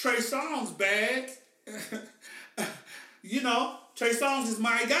Trey Songz bag. You know, Trey Songz is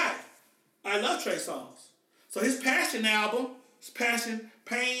my guy. I love Trey Songz. So his Passion album, his Passion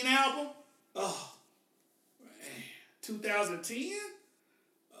Pain album, oh, man, 2010?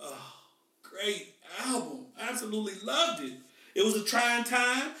 Oh, great album. Absolutely loved it. It was a trying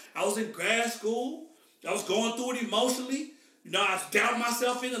time. I was in grad school. I was going through it emotionally. You know, I was doubting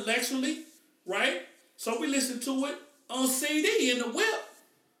myself intellectually, right? So we listened to it on CD in the whip.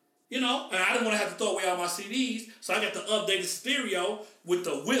 You know, and I didn't want to have to throw away all my CDs, so I got the updated stereo with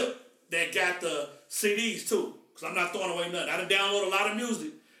the whip that got the CDs too. Because I'm not throwing away nothing. I done download a lot of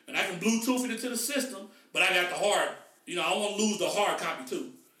music, and I can Bluetooth it into the system, but I got the hard. You know, I don't want to lose the hard copy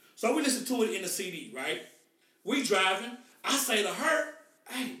too. So we listened to it in the CD, right? We driving. I say to her,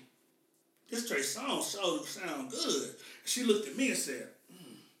 hey, this Trey Songz sure sound good. She looked at me and said,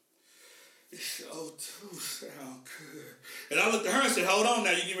 it sure do sound good. And I looked at her and said, hold on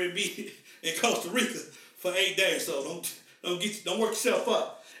now, you get ready to be in Costa Rica for 8 days, so don't work yourself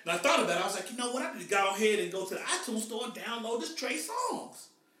up. And I thought about it. I was like, you know what? I need to go ahead and go to the iTunes store and download this Trey Songz.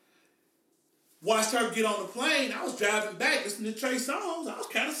 Watched her get on the plane. I was driving back listening to Trey Songz. I was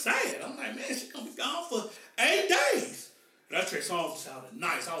kind of sad. I'm like, man, she's going to be gone for 8 days. And that Trey Songz sounded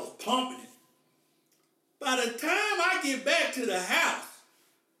nice. I was pumping it. By the time I get back to the house,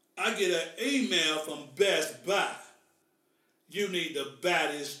 I get an email from Best Buy. You need to buy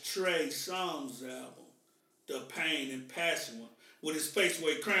this Trey Songz album, the Pain and Passion one, with his face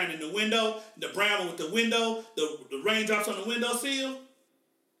where he crying in the window, the brown one with the window, the raindrops on the windowsill.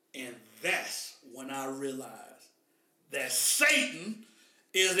 And that's when I realized that Satan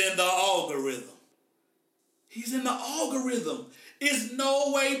is in the algorithm. He's in the algorithm. It's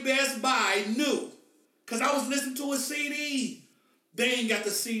no way Best Buy knew. Because I was listening to a CD. They ain't got the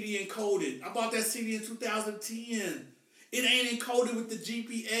CD encoded. I bought that CD in 2010. It ain't encoded with the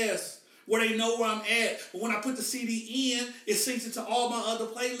GPS where they know where I'm at. But when I put the CD in, it syncs into all my other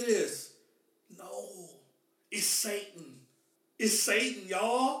playlists. No, it's Satan. It's Satan,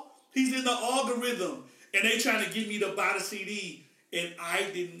 y'all. He's in the algorithm. And they trying to get me to buy the CD. And I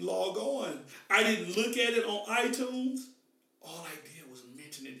didn't log on. I didn't look at it on iTunes. All I did was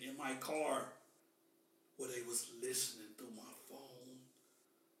mention it in my car where they was listening through my phone.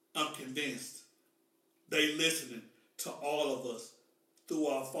 I'm convinced they listening to all of us through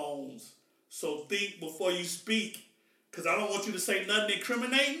our phones. So think before you speak, because I don't want you to say nothing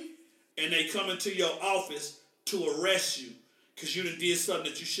incriminating, and they come into your office to arrest you because you done did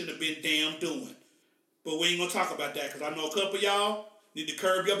something that you shouldn't have been damn doing. But we ain't going to talk about that because I know a couple of y'all need to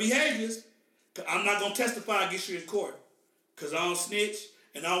curb your behaviors. Cause I'm not going to testify against you in court because I don't snitch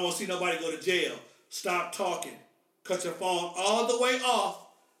and I don't want to see nobody go to jail. Stop talking. Cut your phone all the way off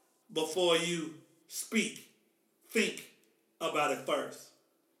before you speak. Think about it first.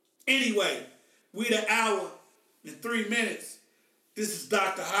 Anyway, we the hour and 3 minutes. This is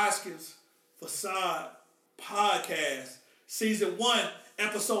Dr. Hoskins Facade Podcast, Season 1,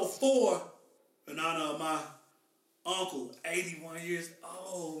 Episode 4, in honor of my uncle, 81 years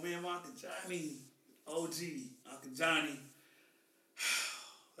old, man, my Uncle Johnny, OG, Uncle Johnny.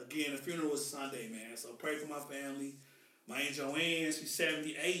 Again, the funeral was Sunday, man, so pray for my family. My Aunt Joanne, she's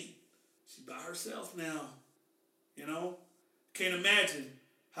 78. She's by herself now, you know? Can't imagine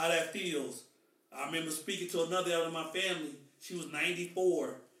how that feels. I remember speaking to another out of my family. She was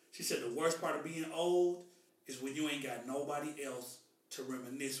 94. She said the worst part of being old is when you ain't got nobody else to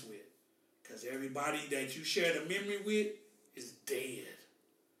reminisce with. Because everybody that you share the memory with is dead.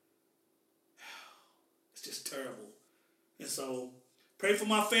 It's just terrible. And so, pray for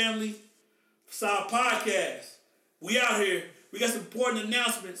my family. Facade Podcast. We out here. We got some important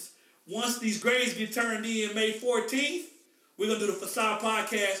announcements. once these grades get turned in May 14th, we're going to do the Facade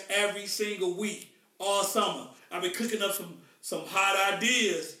Podcast every single week, all summer. I've been cooking up some hot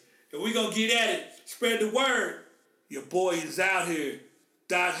ideas, and we're going to get at it. Spread the word. Your boy is out here.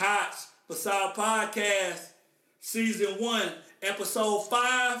 Doc Hots, Facade Podcast, Season 1, Episode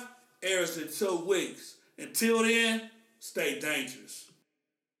 5, airs in 2 weeks. Until then, stay dangerous.